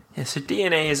 Yeah, so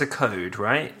DNA is a code,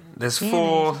 right? There's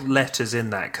 4 letters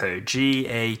in that code. G,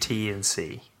 A, T, and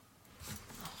C.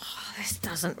 Oh, this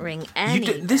doesn't ring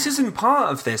any. This isn't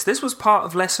part of this. This was part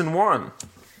of lesson 1.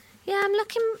 Yeah, I'm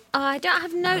looking... Oh, I don't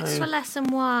have notes for lesson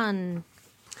 1.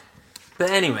 But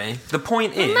anyway, the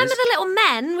point is... Remember the little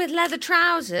men with leather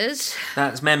trousers?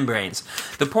 That's membranes.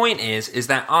 The point is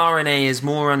that RNA is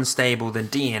more unstable than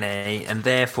DNA, and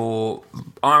therefore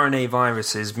RNA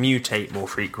viruses mutate more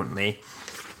frequently,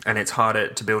 and it's harder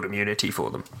to build immunity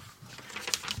for them.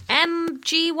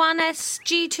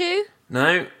 MG1SG2?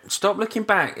 No, stop looking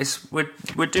back.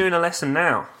 We're doing a lesson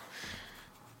now.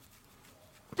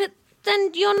 But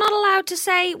then you're not allowed to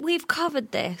say we've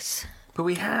covered this. But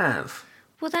we have.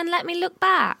 Well, then let me look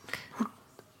back.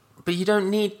 But you don't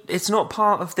need... It's not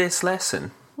part of this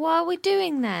lesson. What are we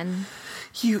doing then?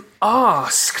 You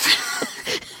asked.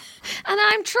 And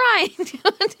I'm trying to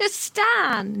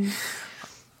understand.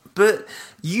 But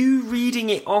you reading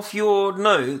it off your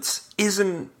notes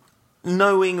isn't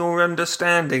knowing or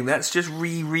understanding. That's just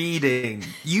rereading.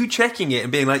 You checking it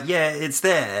and being like, yeah, it's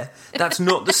there. That's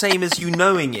not the same as you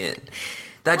knowing it.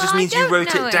 That just means you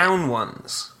wrote it down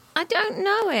once. I don't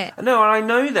know it. No, I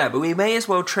know that, but we may as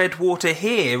well tread water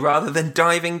here rather than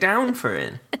diving down for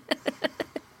it.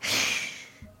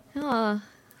 Oh,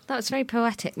 that was very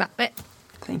poetic, that bit.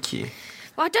 Thank you.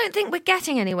 Well, I don't think we're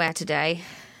getting anywhere today.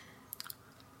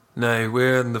 No,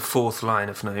 we're in the 4th line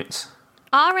of notes.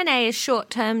 RNA is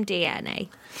short-term DNA.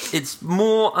 It's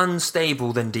more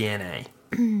unstable than DNA.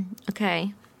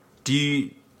 Okay.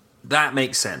 That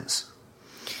makes sense.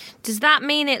 Does that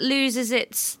mean it loses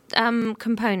its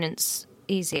components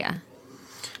easier?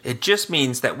 It just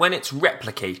means that when it's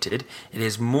replicated, it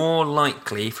is more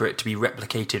likely for it to be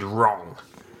replicated wrong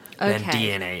than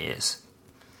DNA is.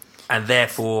 And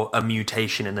therefore, a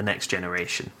mutation in the next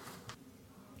generation.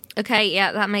 Okay,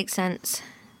 yeah, that makes sense.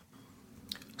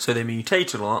 So they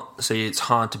mutate a lot, so it's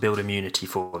hard to build immunity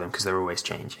for them because they're always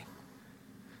changing.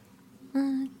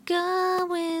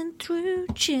 Going through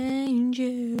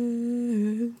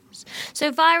changes.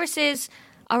 So viruses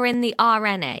are in the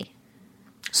RNA?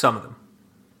 Some of them.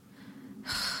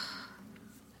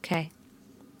 Okay.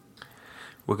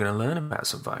 We're going to learn about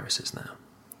some viruses now.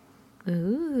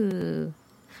 Ooh.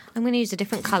 I'm going to use a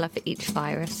different colour for each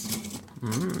virus.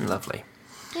 Lovely.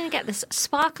 I'm going to get this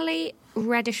sparkly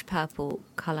reddish purple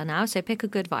colour now, so pick a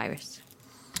good virus.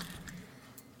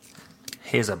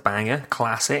 Here's a banger,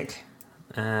 classic.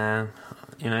 A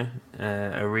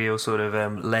real sort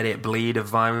of let it bleed of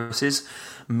viruses.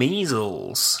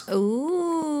 Measles.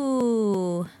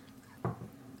 Ooh.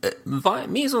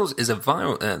 Measles is a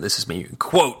viral... this is me.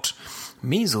 Quote.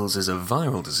 Measles is a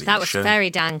viral disease. That was very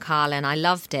Dan Carlin. I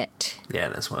loved it. Yeah,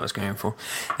 that's what I was going for.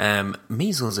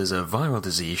 Measles is a viral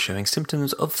disease showing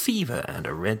symptoms of fever and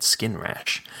a red skin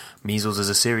rash. Measles is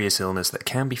a serious illness that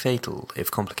can be fatal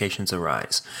if complications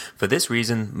arise. For this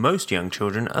reason, most young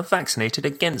children are vaccinated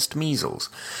against measles.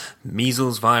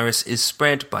 Measles virus is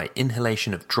spread by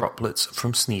inhalation of droplets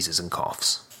from sneezes and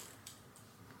coughs.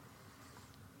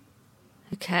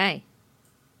 Okay.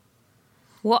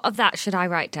 What of that should I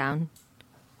write down?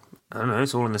 I don't know,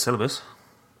 it's all in the syllabus.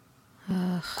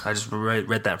 I just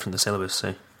read that from the syllabus,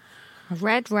 so... A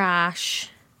red rash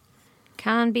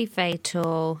can be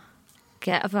fatal.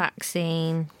 Get a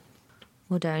vaccine.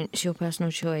 Or don't. It's your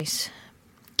personal choice.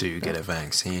 Do get a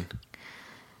vaccine.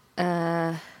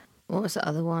 What was the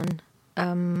other one?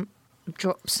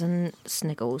 Drops and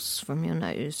sniggles from your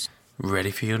nose.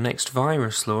 Ready for your next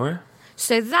virus, Laura?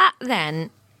 So that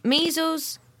then,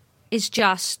 measles is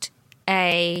just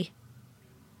a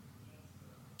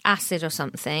acid or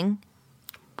something.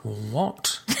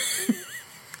 What?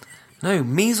 No,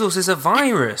 measles is a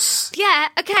virus. Yeah,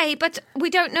 okay, but we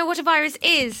don't know what a virus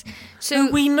is. So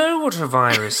No, we know what a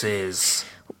virus is.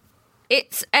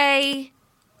 it's a...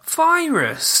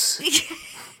 Virus.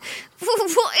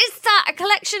 What is that? A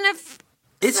collection of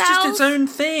It's cells? just its own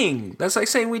thing. That's like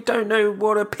saying we don't know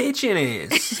what a pigeon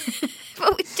is.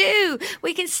 But we do.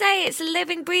 We can say it's a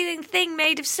living, breathing thing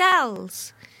made of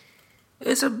cells.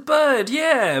 It's a bird,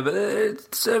 yeah,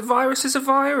 but a virus is a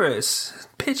virus.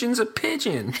 Pigeon's a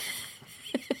pigeon.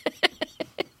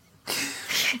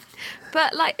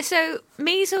 But, like, so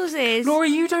measles is... Laura,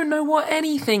 you don't know what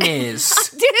anything is. I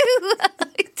do.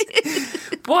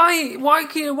 Why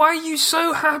are you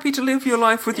so happy to live your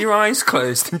life with your eyes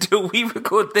closed until we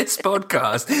record this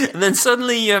podcast, and then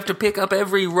suddenly you have to pick up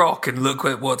every rock and look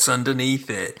at what's underneath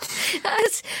it?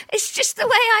 It's just the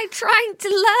way I'm trying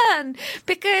to learn,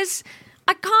 because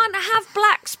I can't have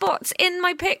black spots in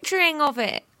my picturing of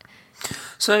it.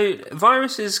 So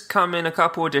viruses come in a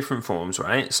couple of different forms,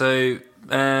 right? So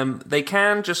they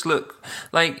can just look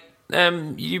like...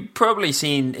 you've probably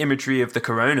seen imagery of the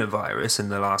coronavirus in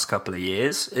the last couple of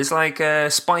years. It's like a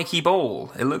spiky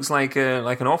ball. It looks like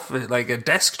a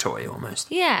desk toy almost.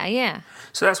 Yeah.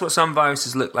 So that's what some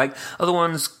viruses look like. Other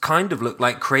ones kind of look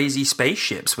like crazy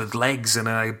spaceships with legs and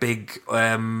a big,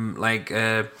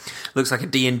 looks like a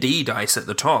D&D dice at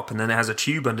the top, and then it has a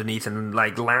tube underneath and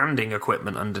like landing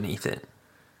equipment underneath it.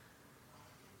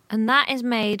 And that is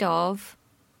made of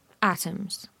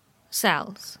atoms,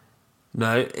 cells.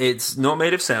 No, it's not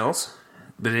made of cells,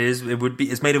 but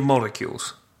it's made of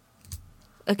molecules,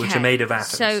 which are made of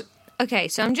atoms. So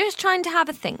I'm just trying to have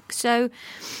a think. So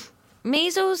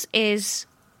measles is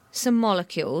some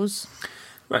molecules.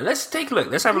 Right, let's take a look.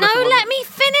 Let's have a look. No, let me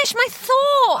finish my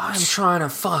thought. I'm trying to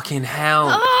fucking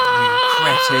help, you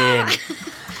cretin.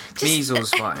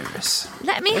 Measles virus.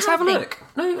 Let's have a look.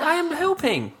 No, I am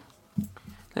helping.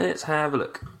 Let's have a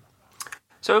look.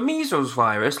 So a measles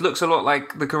virus looks a lot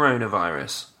like the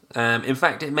coronavirus. In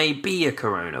fact, it may be a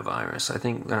coronavirus. I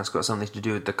think that's got something to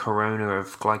do with the corona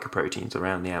of glycoproteins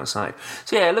around the outside.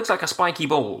 So yeah, it looks like a spiky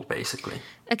ball, basically.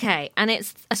 Okay, and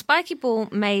it's a spiky ball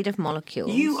made of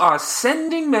molecules. You are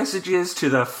sending messages to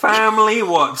the family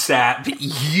WhatsApp,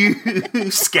 you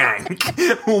skank.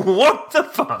 What the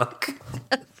fuck?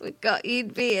 I forgot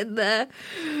you'd be in there.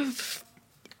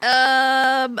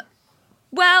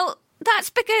 Well...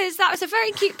 That's because that was a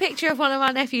very cute picture of one of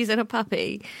our nephews and a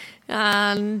puppy,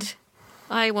 and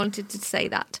I wanted to say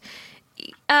that.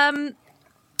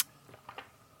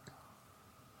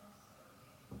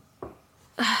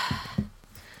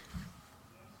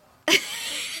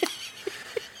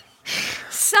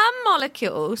 Some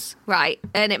molecules, right,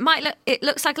 and it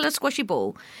looks like a little squishy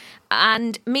ball,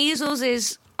 and measles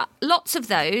is lots of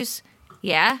those,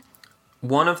 yeah?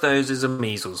 One of those is a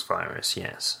measles virus,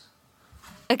 yes.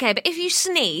 Okay, but if you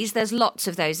sneeze, there's lots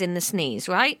of those in the sneeze,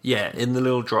 right? Yeah, in the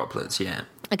little droplets, yeah.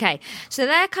 Okay, so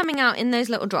they're coming out in those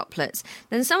little droplets.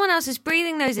 Then someone else is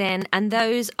breathing those in, and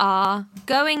those are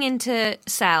going into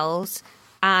cells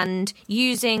and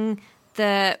using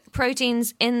the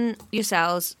proteins in your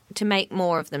cells to make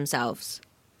more of themselves.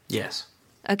 Yes.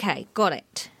 Okay, got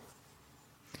it.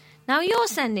 Now you're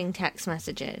sending text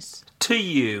messages. To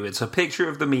you, it's a picture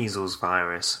of the measles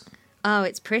virus. Oh,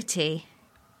 it's pretty.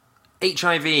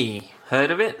 HIV, heard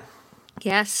of it?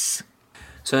 Yes.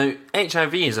 So,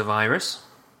 HIV is a virus.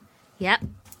 Yep.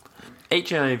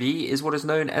 HIV is what is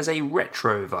known as a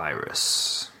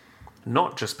retrovirus.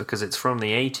 Not just because it's from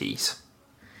the 80s.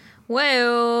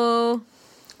 Well...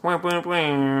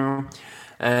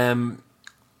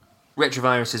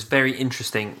 Retrovirus is very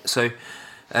interesting. So,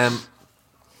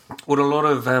 what a lot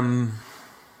of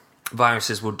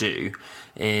viruses will do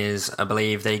is, I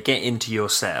believe, they get into your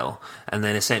cell, and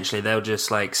then essentially they'll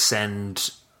just like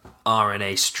send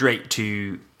RNA straight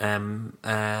to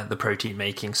the protein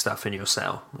making stuff in your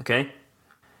cell. Okay,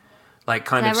 like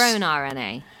kind their of own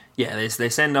RNA. Yeah, they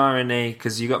send RNA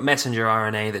because you got messenger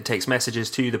RNA that takes messages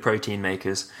to the protein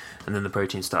makers, and then the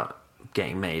proteins start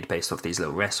getting made based off these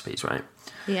little recipes, right?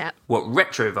 Yeah. What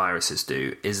retroviruses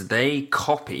do is they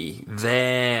copy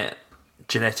their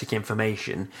genetic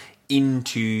information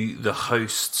into the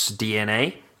host's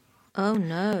DNA. Oh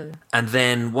no. And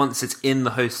then once it's in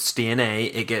the host's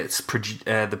DNA, it gets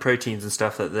the proteins and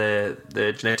stuff that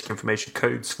the genetic information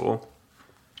codes for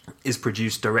is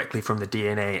produced directly from the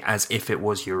DNA as if it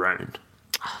was your own.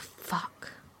 Oh,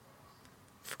 fuck.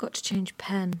 Forgot to change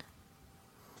pen.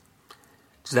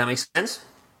 Does that make sense?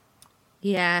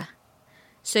 Yeah.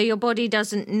 So your body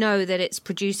doesn't know that it's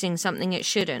producing something it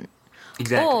shouldn't.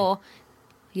 Exactly. Or,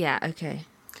 yeah, okay.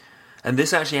 And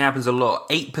this actually happens a lot.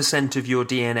 8% of your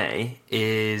DNA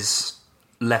is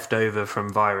left over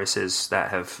from viruses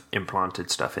that have implanted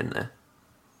stuff in there.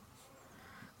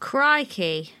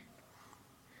 Crikey.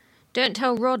 Don't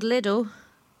tell Rod Liddle.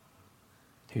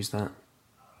 Who's that?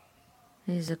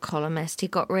 He's a columnist. He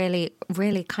got really,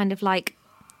 really kind of like...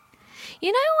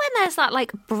 You know when there's that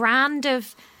like brand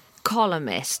of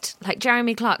columnist, like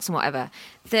Jeremy Clarkson, whatever,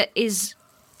 that is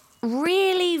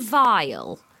really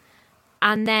vile,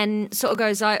 and then sort of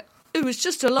goes like, it was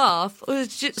just a laugh, or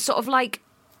it's just sort of like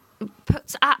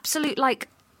puts absolute like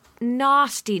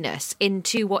nastiness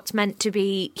into what's meant to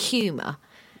be humour.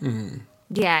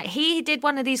 Yeah, he did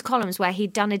one of these columns where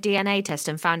he'd done a DNA test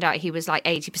and found out he was like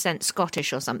 80%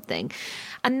 Scottish or something.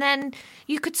 And then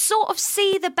you could sort of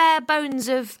see the bare bones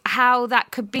of how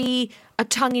that could be a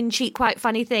tongue-in-cheek, quite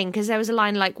funny thing, because there was a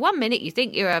line like, 1 minute you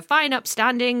think you're a fine,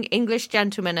 upstanding English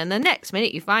gentleman, and the next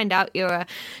minute you find out you're a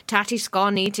tatty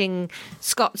scone-eating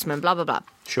Scotsman, blah, blah, blah.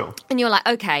 Sure. And you're like,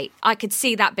 okay, I could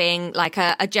see that being like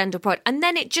a gender point. And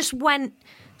then it just went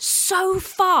so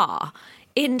far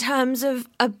in terms of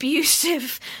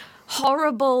abusive,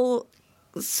 horrible,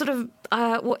 sort of,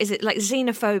 what is it, like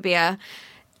xenophobia,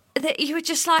 that you were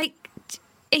just like,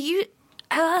 are you,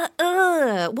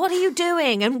 what are you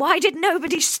doing? And why did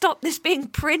nobody stop this being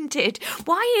printed?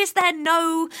 Why is there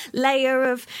no layer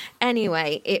of...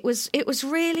 Anyway, it was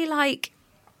really like...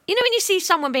 You know when you see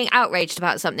someone being outraged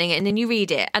about something and then you read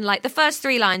it and like the first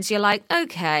 3 lines you're like,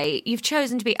 okay, you've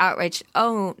chosen to be outraged.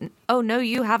 Oh no,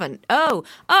 you haven't. Oh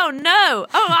no.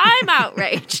 Oh, I'm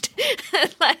outraged.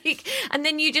 Like, and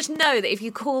then you just know that if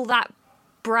you call that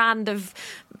brand of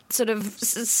sort of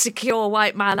secure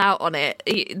white man out on it,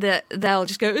 that they'll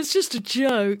just go, it's just a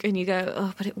joke. And you go,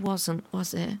 oh, but it wasn't,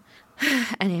 was it?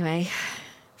 Anyway.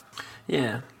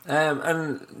 Yeah.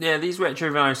 And yeah, these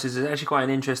retroviruses is actually quite an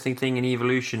interesting thing in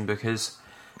evolution because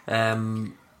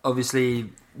obviously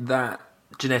that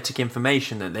genetic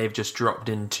information that they've just dropped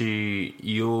into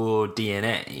your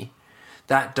DNA,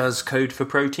 that does code for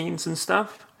proteins and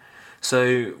stuff.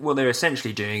 So what they're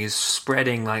essentially doing is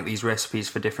spreading like these recipes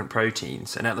for different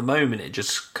proteins, and at the moment it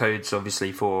just codes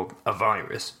obviously for a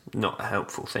virus, not a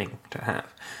helpful thing to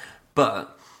have.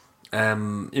 But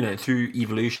through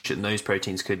evolution, those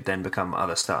proteins could then become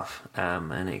other stuff,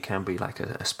 and it can be like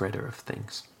a spreader of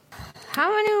things. How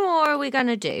many more are we going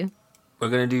to do? We're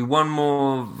going to do one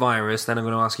more virus, then I'm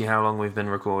going to ask you how long we've been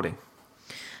recording.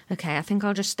 Okay, I think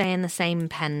I'll just stay in the same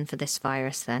pen for this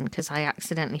virus then, because I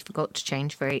accidentally forgot to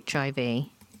change for HIV.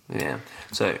 Yeah,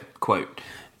 so, quote...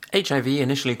 HIV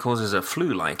initially causes a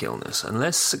flu-like illness.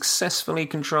 Unless successfully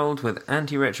controlled with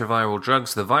antiretroviral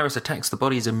drugs, the virus attacks the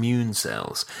body's immune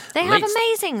cells. They have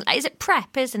amazing... Is it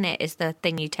PrEP, isn't it, is the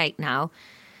thing you take now?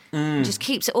 It just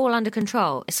keeps it all under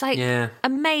control. It's like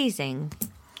amazing.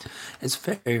 It's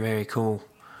very, very cool.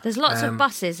 There's lots of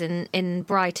buses in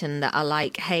Brighton that are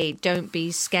like, hey, don't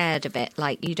be scared of it.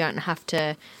 Like, you don't have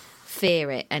to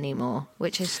fear it anymore,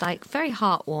 which is like very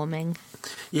heartwarming.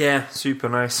 Yeah, super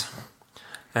nice.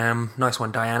 Nice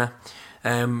one, Diana.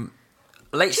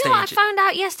 Late Do you know what I found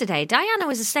out yesterday? Diana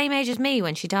was the same age as me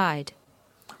when she died.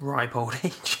 Ripe old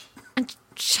age. And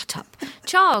shut up.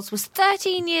 Charles was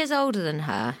 13 years older than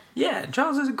her. Yeah,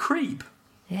 Charles is a creep.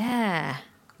 Yeah.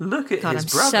 Look at God, his I'm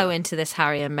brother. so into this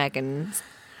Harry and Meghan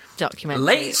documentary.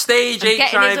 Late-stage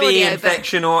HIV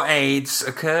infection or AIDS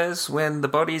occurs when the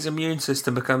body's immune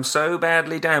system becomes so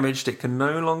badly damaged it can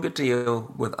no longer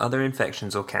deal with other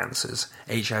infections or cancers.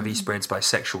 HIV spreads by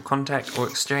sexual contact or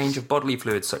exchange of bodily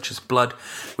fluids such as blood,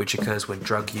 which occurs when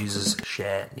drug users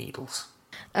share needles.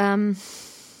 I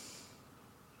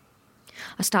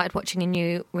started watching a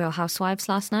new Real Housewives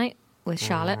last night with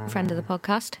Charlotte, friend of the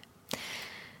podcast.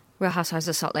 Real Housewives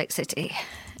of Salt Lake City.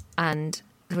 And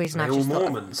the reason I've just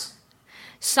thought... Mormons?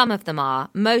 Some of them are.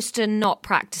 Most are not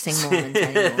practicing Mormons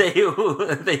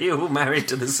anymore. they all married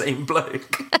to the same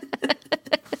bloke.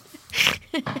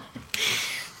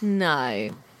 No.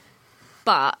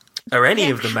 But... Are any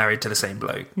of them married to the same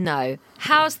bloke? No.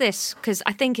 How's this? Because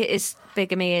I think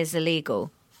bigamy is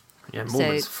illegal. Yeah,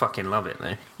 Mormons fucking love it,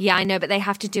 though. Yeah, I know, but they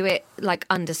have to do it, like,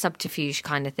 under subterfuge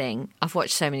kind of thing. I've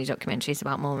watched so many documentaries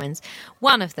about Mormons.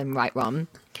 One of them, right, Ron...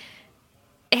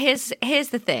 Here's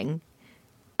the thing.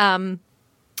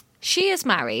 She is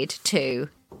married to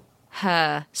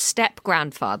her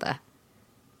step-grandfather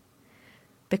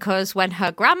because when her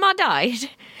grandma died,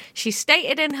 she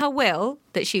stated in her will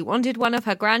that she wanted one of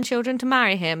her grandchildren to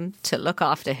marry him to look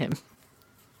after him.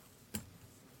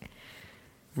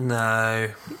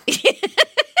 No.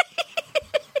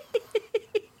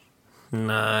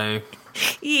 No.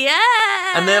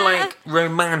 Yeah. And they're, like,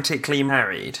 romantically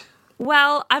married.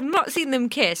 Well, I've not seen them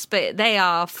kiss, but they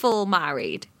are full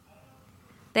married.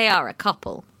 They are a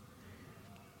couple.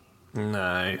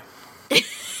 No.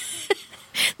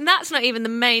 And that's not even the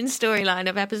main storyline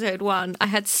of episode 1. I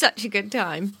had such a good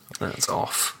time. That's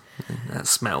off. That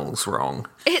smells wrong.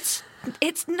 It's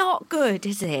not good,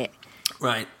 is it?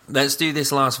 Right, let's do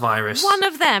this last virus. One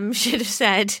of them should have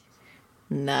said,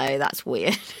 no, that's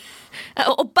weird.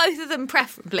 Or both of them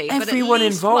preferably, Everyone but at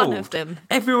least involved. one of them.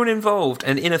 Everyone involved,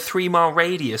 and in a 3-mile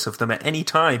radius of them at any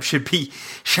time should be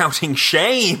shouting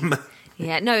shame.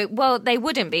 Yeah, no, well, they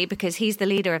wouldn't be because he's the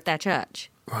leader of their church.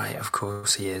 Right, of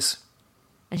course he is.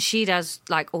 And she does,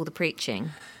 like, all the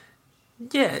preaching.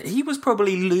 Yeah, he was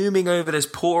probably looming over this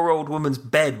poor old woman's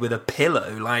bed with a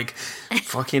pillow, like,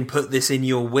 fucking put this in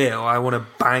your will. I want to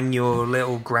bang your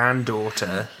little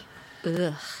granddaughter.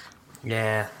 Ugh.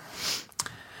 Yeah.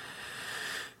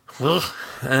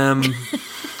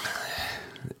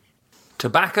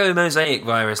 Tobacco Mosaic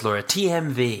Virus, Laura.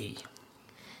 TMV.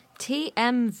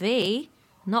 TMV?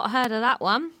 Not heard of that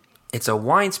one. It's a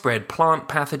widespread plant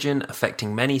pathogen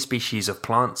affecting many species of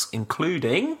plants,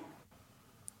 including...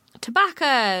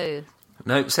 Tobacco.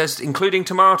 No, it says including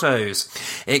tomatoes.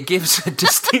 It gives a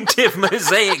distinctive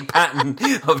mosaic pattern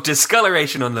of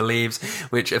discoloration on the leaves,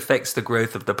 which affects the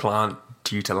growth of the plant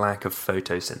due to lack of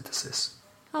photosynthesis.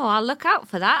 Oh, I'll look out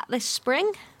for that this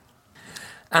spring.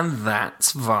 And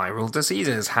that's viral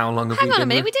diseases. How long have we been... Hang on a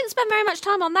minute, we didn't spend very much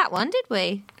time on that one, did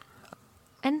we?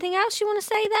 Anything else you want to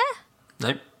say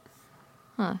there? Nope.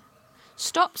 Huh.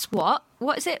 Stops what?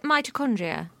 What is it?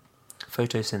 Mitochondria?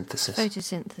 Photosynthesis.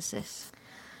 Photosynthesis.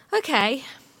 Okay.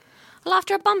 Well,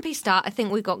 after a bumpy start, I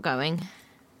think we got going.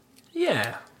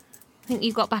 Yeah. I think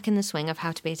you got back in the swing of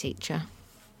how to be a teacher.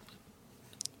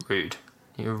 Rude.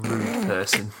 You're a rude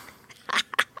person.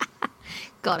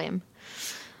 Got him.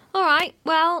 All right.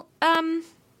 Well, I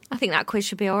think that quiz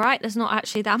should be all right. There's not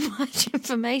actually that much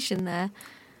information there.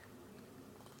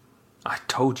 I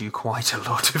told you quite a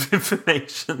lot of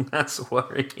information. That's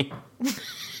worrying.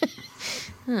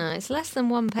 It's less than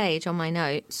one page on my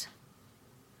notes.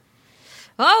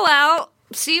 Oh, well.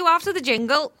 See you after the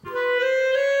jingle.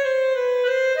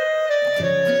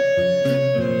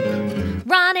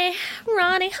 Ronnie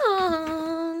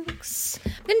honks.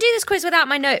 I'm going to do this quiz without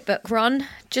my notebook, Ron,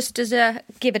 just as a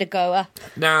give it a goer.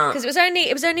 No. Because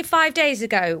it was only 5 days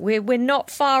ago. We're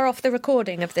not far off the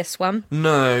recording of this one.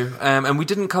 No, and we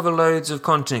didn't cover loads of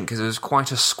content because it was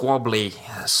quite a squabbly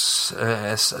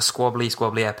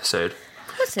episode.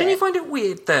 Was it? Don't you find it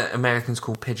weird that Americans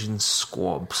call pigeons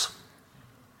squabs?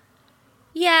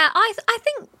 Yeah, I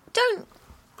think don't...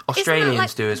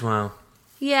 Australians do as well.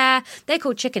 Yeah, they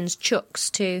call chickens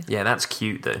chooks too. Yeah, that's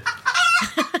cute though.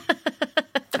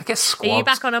 I guess squabs... Are you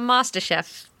back on a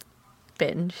MasterChef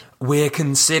binge? We're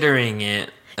considering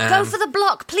it. Go for the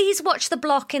block. Please watch the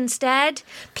block instead.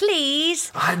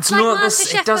 Please. It's like not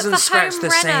MasterChef, it doesn't but for scratch home the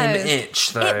reno. same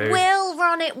itch though. It will,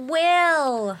 Ron, it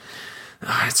will.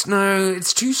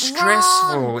 It's too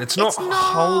stressful. Ron, it's not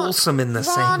wholesome in the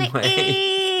Ron, same way.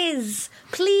 It is.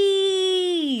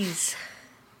 Please.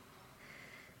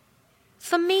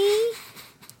 For me?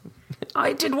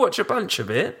 I did watch a bunch of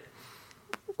it.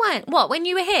 When? What, when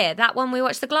you were here? That one we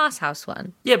watched, the Glass House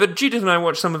one? Yeah, but Judith and I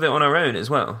watched some of it on our own as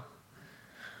well.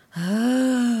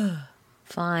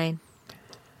 Fine.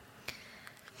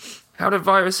 How do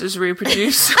viruses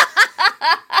reproduce?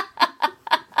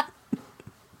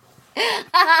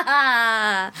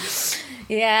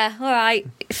 Yeah, all right,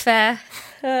 fair.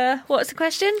 What's the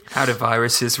question? How do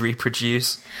viruses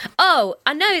reproduce? Oh,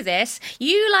 I know this.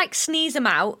 You, like, sneeze them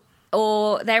out,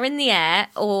 or they're in the air,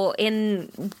 or in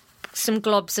some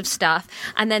globs of stuff,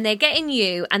 and then they get in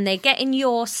you, and they get in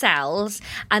your cells,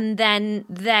 and then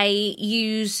they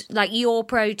use, like, your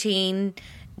protein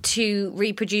to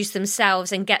reproduce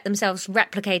themselves and get themselves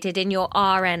replicated in your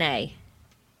RNA.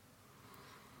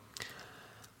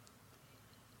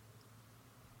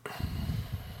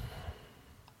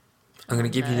 I'm going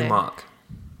to give you the mark.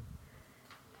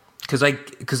 Because I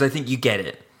think you get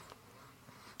it.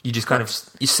 You just kind of...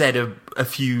 You said a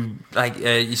few...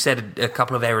 you said a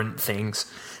couple of errant things.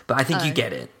 But I think you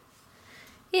get it.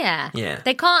 Yeah. Yeah.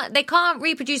 They can't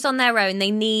reproduce on their own.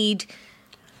 They need...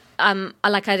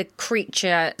 like a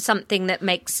creature, something that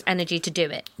makes energy to do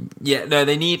it. Yeah, no,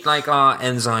 they need like our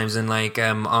enzymes and like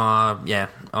our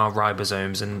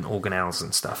ribosomes and organelles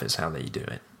and stuff is how they do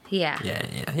it. Yeah.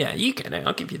 Yeah, you get it.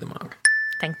 I'll give you the mark.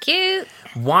 Thank you.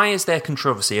 Why is there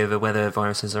controversy over whether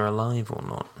viruses are alive or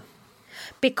not?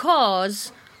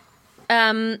 Because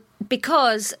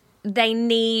they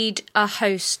need a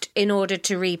host in order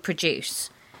to reproduce.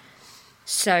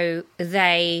 So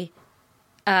they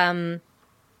can kind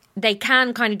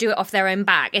of do it off their own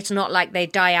back. It's not like they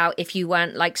die out if you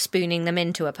weren't like spooning them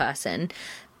into a person.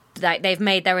 Like they've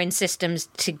made their own systems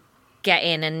to get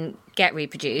in and get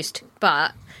reproduced,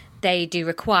 but they do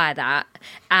require that.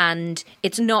 And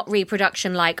it's not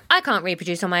reproduction like, I can't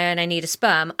reproduce on my own, I need a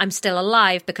sperm. I'm still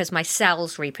alive because my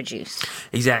cells reproduce.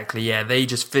 Exactly, yeah. They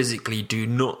just physically do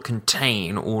not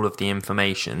contain all of the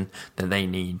information that they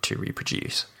need to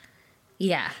reproduce.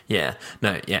 Yeah. Yeah.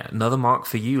 No, yeah. Another mark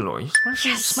for you, Laura.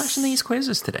 You're smashing these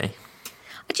quizzes today.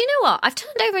 Do you know what? I've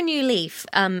turned over a new leaf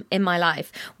in my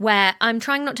life where I'm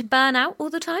trying not to burn out all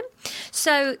the time.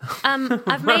 So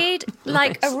I've made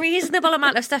like a reasonable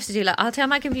amount of stuff to do. Like, I'll turn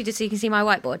my computer so you can see my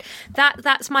whiteboard.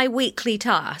 That's my weekly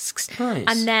tasks. Nice.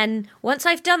 And then once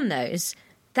I've done those,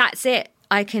 that's it.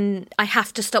 I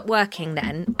have to stop working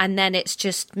then, and then it's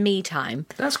just me time.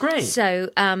 That's great. So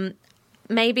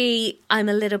maybe I'm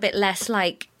a little bit less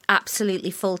like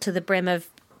absolutely full to the brim of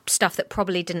stuff that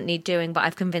probably didn't need doing, but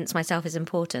I've convinced myself is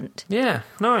important. Yeah,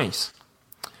 nice.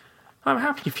 I'm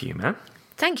happy for you, man.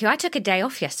 Thank you. I took a day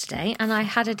off yesterday, and I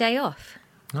had a day off.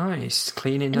 Nice,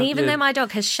 cleaning And up even though my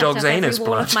dog has shut up every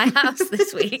wall of my house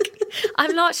this week,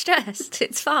 I'm not stressed.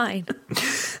 It's fine.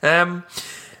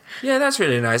 Yeah, that's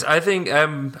really nice. I think I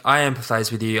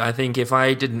empathise with you. I think if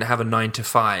I didn't have a 9 to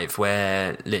 5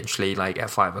 where literally like at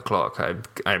 5 o'clock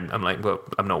I'm like, well,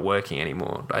 I'm not working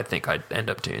anymore, I think I'd end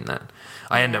up doing that.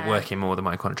 I end up working more than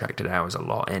my contracted hours a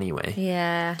lot anyway.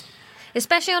 Yeah.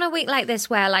 Especially on a week like this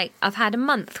where like I've had a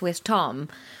month with Tom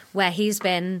where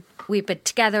we've been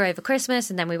together over Christmas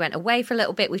and then we went away for a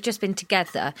little bit. We've just been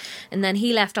together. And then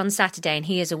he left on Saturday and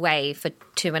he is away for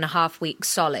 2.5 weeks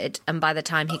solid. And by the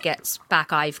time he gets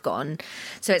back, I've gone.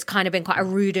 So it's kind of been quite a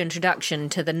rude introduction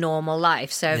to the normal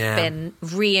life. So I've been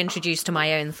reintroduced to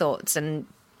my own thoughts and,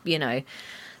 you know,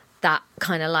 that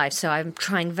kind of life. So I'm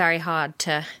trying very hard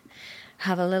to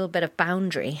have a little bit of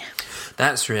boundary.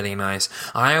 That's really nice.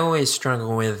 I always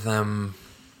struggle with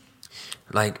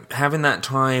like having that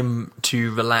time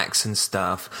to relax and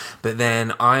stuff, but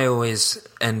then I always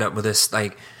end up with this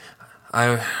like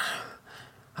I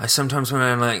sometimes when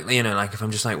I'm like, you know, like if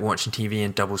I'm just like watching TV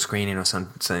and double screening or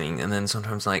something, and then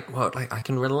sometimes like, well, like I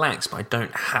can relax, but I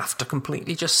don't have to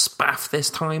completely just spaff this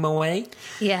time away.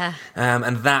 Yeah.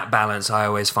 And that balance I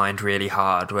always find really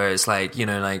hard, where it's like, you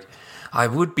know, like I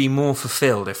would be more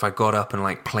fulfilled if I got up and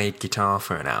like played guitar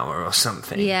for an hour or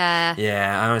something. Yeah.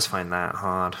 Yeah, I always find that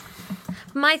hard.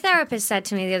 My therapist said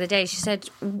to me the other day, she said,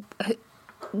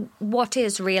 what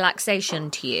is relaxation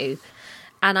to you?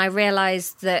 And I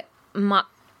realised that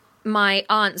my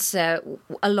answer,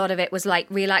 a lot of it was like,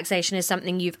 relaxation is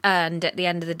something you've earned at the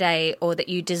end of the day, or that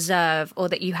you deserve, or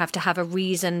that you have to have a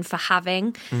reason for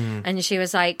having. And she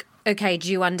was like, okay,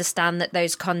 do you understand that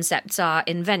those concepts are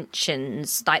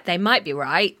inventions? Like, they might be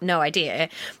right, no idea,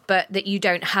 but that you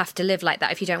don't have to live like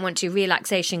that if you don't want to.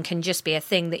 Relaxation can just be a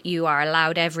thing that you are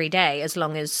allowed every day as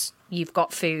long as you've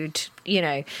got food, you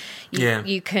know.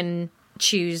 You can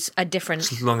choose a different...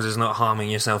 As long as it's not harming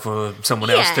yourself or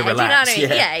someone else to relax. Do you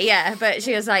know what I mean? Yeah. But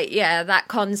she was like, that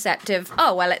concept of,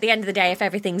 oh, well, at the end of the day, if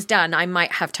everything's done, I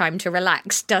might have time to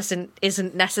relax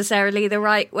isn't necessarily the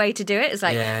right way to do it. It's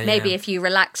like, maybe if you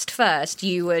relaxed first,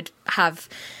 you would have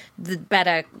the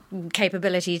better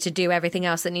capability to do everything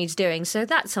else that needs doing. So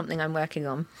that's something I'm working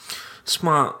on.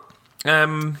 Smart.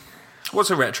 What's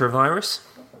a retrovirus?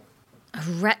 A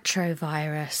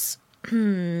retrovirus?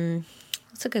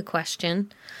 That's a good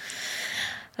question.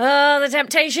 Oh, the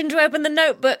temptation to open the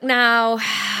notebook now.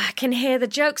 I can hear the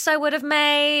jokes I would have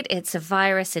made. It's a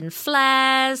virus in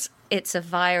flares. It's a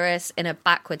virus in a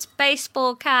backwards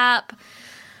baseball cap.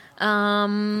 Do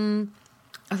you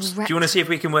want to see if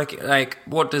we can work... Like,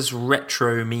 what does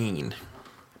retro mean?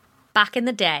 Back in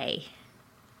the day.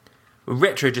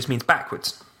 Retro just means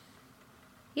backwards.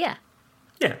 Yeah.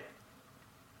 Yeah.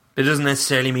 It doesn't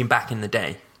necessarily mean back in the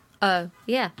day. Oh,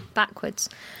 yeah, backwards.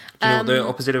 Do you know what the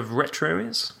opposite of retro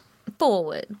is?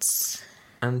 Forwards.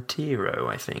 Antero,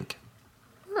 I think.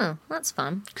 Oh, that's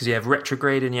fun. Because you have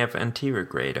retrograde and you have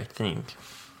anterograde, I think.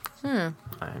 I'm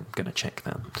going to check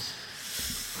that.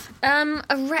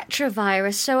 A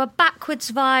retrovirus, so a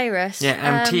backwards virus.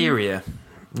 Yeah, anterior.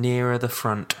 Nearer the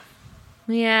front.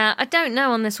 Yeah, I don't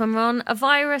know on this one, Ron. A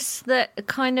virus that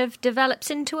kind of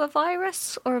develops into a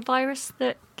virus, or a virus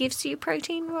that gives you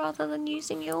protein rather than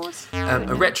using yours? A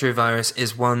retrovirus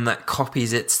is one that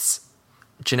copies its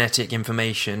genetic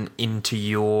information into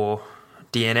your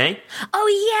DNA. Oh,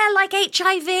 yeah, like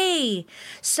HIV.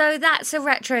 So that's a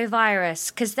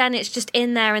retrovirus, because then it's just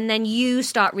in there and then you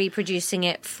start reproducing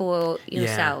it for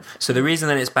yourself. Yeah. So the reason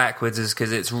that it's backwards is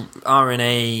because it's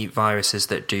RNA viruses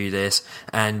that do this,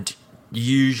 and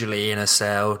usually in a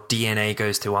cell, DNA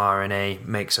goes to RNA,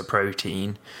 makes a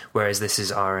protein, whereas this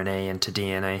is RNA into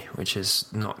DNA, which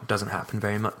doesn't happen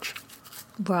very much.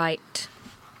 Right.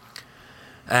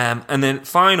 And then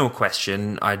final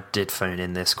question, I did phone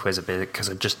in this quiz a bit because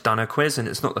I've just done a quiz and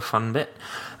it's not the fun bit.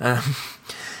 I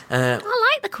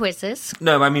like the quizzes.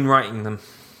 No, I mean writing them.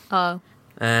 Oh.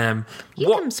 You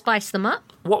can spice them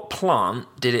up. What plant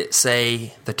did it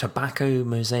say the Tobacco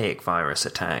Mosaic Virus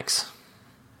attacks?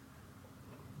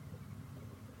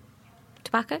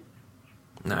 Tobacco?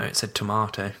 No, it said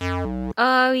tomato.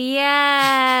 Oh,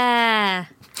 yeah.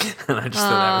 And I just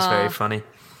thought that was very funny.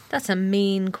 That's a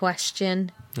mean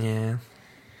question. Yeah.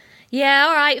 Yeah,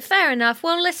 all right, fair enough.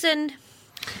 Well, listen,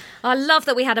 I love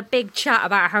that we had a big chat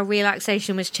about how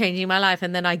relaxation was changing my life,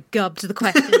 and then I gubbed the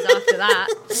questions after that.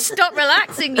 Stop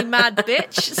relaxing, you mad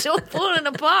bitch. It's all falling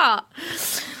apart.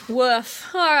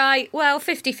 Woof. All right, well,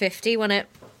 50-50, wasn't it?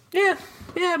 Yeah,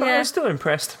 but I was still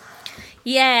impressed.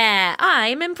 Yeah,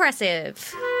 I'm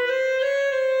impressive.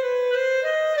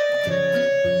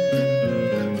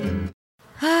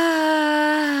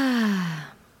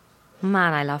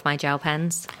 Man, I love my gel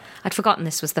pens. I'd forgotten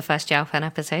this was the first gel pen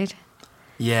episode.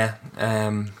 Yeah.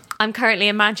 I'm currently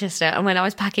in Manchester, and when I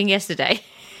was packing yesterday,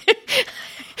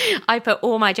 I put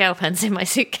all my gel pens in my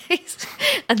suitcase,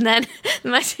 and then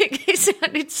my suitcase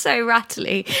sounded so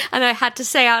rattly, and I had to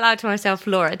say out loud to myself,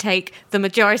 Laura, take the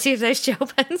majority of those gel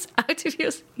pens out of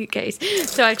your suitcase.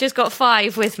 So I've just got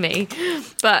 5 with me,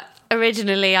 but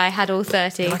originally I had all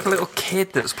 30. You're like a little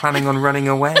kid that's planning on running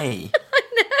away.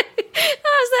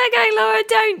 I was there going, Laura,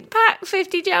 don't pack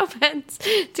 50 gel pens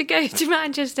to go to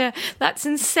Manchester. That's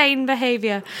insane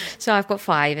behaviour. So I've got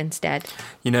 5 instead.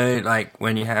 You know, like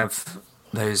when you have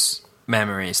those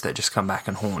memories that just come back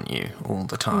and haunt you all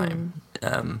the time.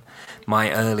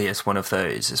 My earliest one of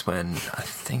those is when I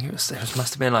think it must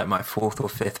have been like my 4th or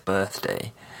 5th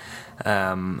birthday.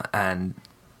 And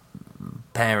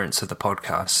parents of the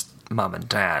podcast, Mum and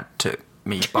Dad, took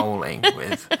me bowling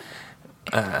with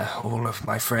all of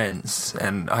my friends,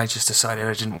 and I just decided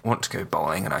I didn't want to go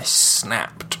bowling, and I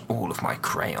snapped all of my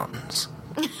crayons.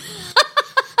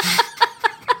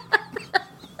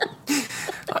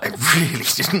 I really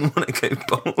didn't want to go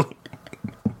bowling.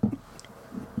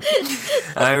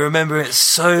 I remember it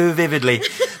so vividly.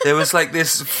 There was like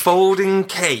this folding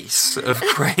case of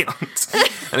crayons,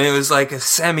 and it was like a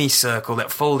semicircle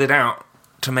that folded out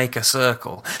to make a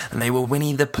circle, and they were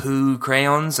Winnie the Pooh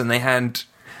crayons, and they had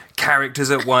characters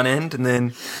at one end and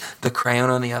then the crayon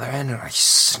on the other end, and I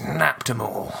snapped them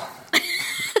all.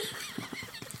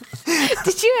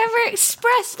 Did you ever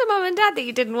express to Mum and Dad that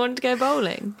you didn't want to go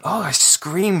bowling? Oh, I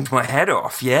screamed my head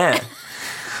off, yeah.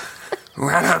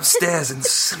 Ran upstairs and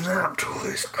snapped all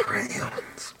those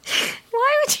crayons.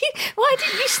 Why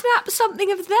didn't you snap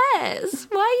something of theirs?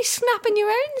 Why are you snapping your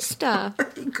own stuff?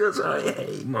 Because I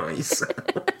hate myself.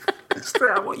 Is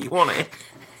that what you wanted?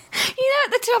 You know,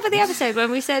 at the top of the episode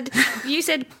when you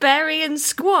said berry and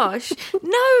squash.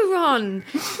 No, Ron.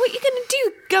 What are you going to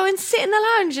do? Go and sit in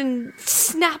the lounge and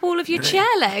snap all of your chair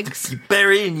legs? You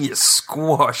bury in your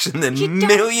squash, and then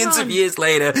millions of years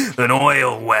later, an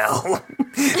oil well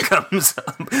comes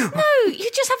up. No, you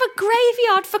just have a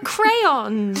graveyard for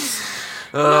crayons.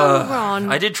 No,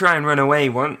 Ron. I did try and run away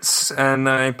once, and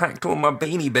I packed all my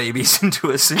Beanie Babies into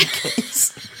a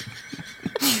suitcase.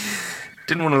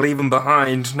 Didn't want to leave them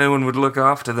behind. No one would look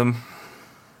after them.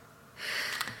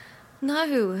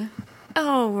 No.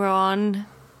 Oh, Ron.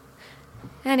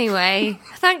 Anyway,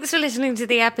 thanks for listening to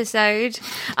the episode.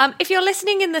 If you're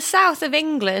listening in the south of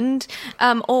England,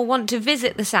 or want to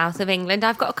visit the south of England,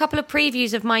 I've got a couple of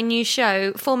previews of my new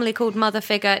show, formerly called Mother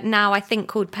Figure, now I think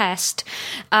called Pest.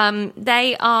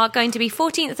 They are going to be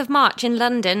 14th of March in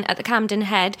London at the Camden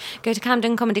Head. Go to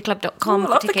camdencomedyclub.com. I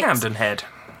love the Camden Head.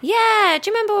 Yeah,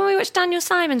 do you remember when we watched Daniel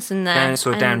Simonson there? I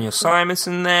saw Daniel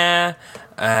Simonson there.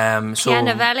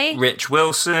 Piano Belly. Rich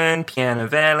Wilson, Piano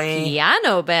Belly.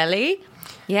 Piano Belly.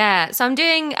 Yeah, so I'm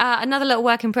doing another little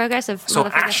work in progress of Saw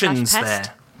Mother Figure Ashens Pest.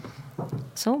 there.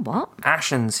 Saw what?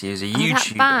 Ashens, he was a YouTuber.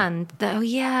 That band. Oh,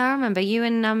 yeah, I remember. You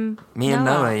and Me and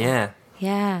Noah, yeah.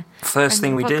 Yeah. First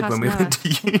thing we did when we went to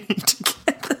uni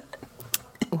together.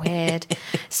 Weird.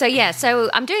 So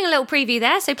I'm doing a little preview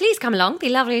there, so please come along. Be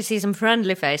lovely to see some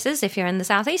friendly faces if you're in the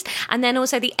southeast. And then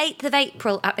also the 8th of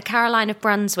April at the Caroline of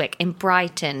Brunswick in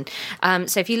Brighton.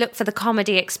 So if you look for the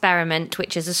Comedy Experiment,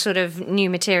 which is a sort of new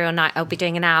material night, I'll be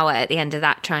doing an hour at the end of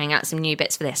that, trying out some new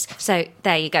bits for this. So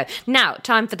there you go. Now,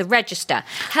 time for the register.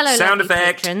 Hello, sound lovely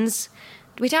effect. patrons.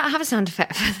 We don't have a sound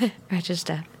effect for the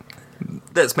register.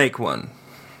 Let's make one.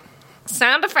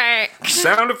 Sound effect.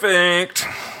 Sound effect.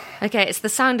 Okay, it's the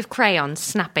sound of crayons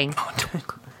snapping. Oh, no.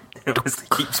 It always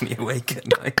keeps me awake at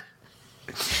night.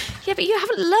 Yeah, but you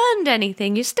haven't learned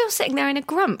anything. You're still sitting there in a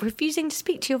grump, refusing to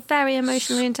speak to your very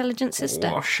emotionally intelligent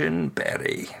sister. Wash and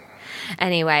berry.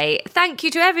 Anyway, thank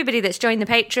you to everybody that's joined the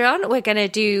Patreon. We're going to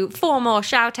do 4 more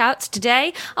shout-outs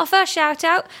today. Our first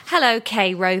shout-out, hello,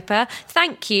 Kay Roper.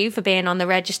 Thank you for being on the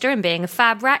register and being a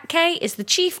fab rat. Kay is the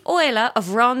chief oiler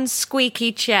of Ron's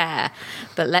squeaky chair.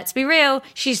 But let's be real,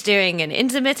 she's doing an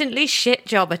intermittently shit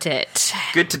job at it.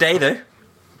 Good today, though.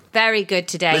 Very good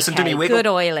today, Listen to Kay. me wiggle. Good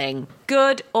oiling.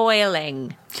 Good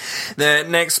oiling. The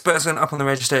next person up on the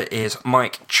register is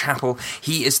Mike Chappell.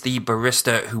 He is the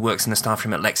barista who works in the staff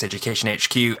room at Lexx Education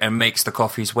HQ and makes the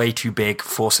coffees way too big,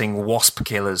 forcing wasp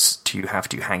killers to have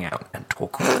to hang out and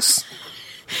talk with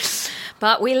us.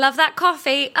 But we love that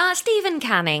coffee. Stephen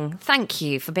Canning, thank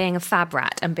you for being a fab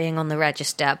rat and being on the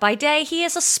register. By day, he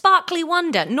is a sparkly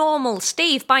wonder. Normal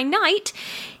Steve. By night,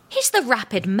 he's the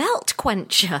rapid melt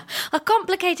quencher, a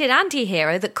complicated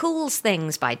anti-hero that cools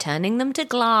things by turning them to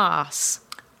glass.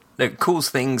 No,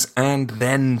 cools things and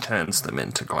then turns them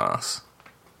into glass.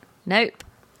 Nope,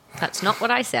 that's not what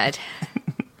I said.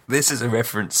 This is a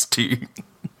reference to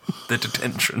the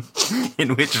detention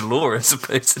in which Laura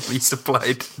supposedly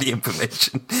supplied the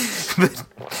information. But,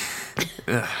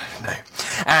 no.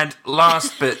 And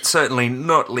last but certainly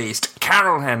not least,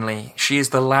 Carol Henley. She is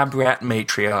the lab rat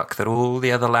matriarch that all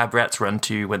the other lab rats run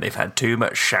to when they've had too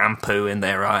much shampoo in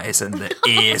their eyes and their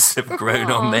ears have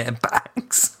grown on their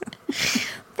backs.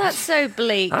 That's so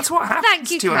bleak. That's what happens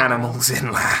to Carol. animals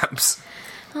in labs.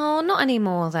 Oh, not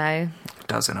anymore, though. It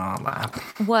does in our lab.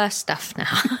 Worse stuff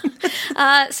now.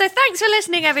 So thanks for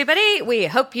listening, everybody. We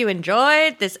hope you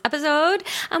enjoyed this episode,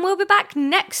 and we'll be back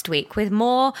next week with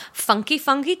more funky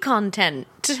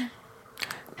content.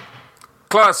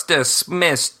 Class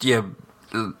dismissed, you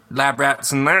lab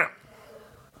rats and that.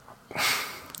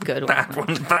 Good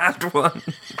one. Bad one.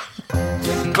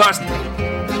 Class...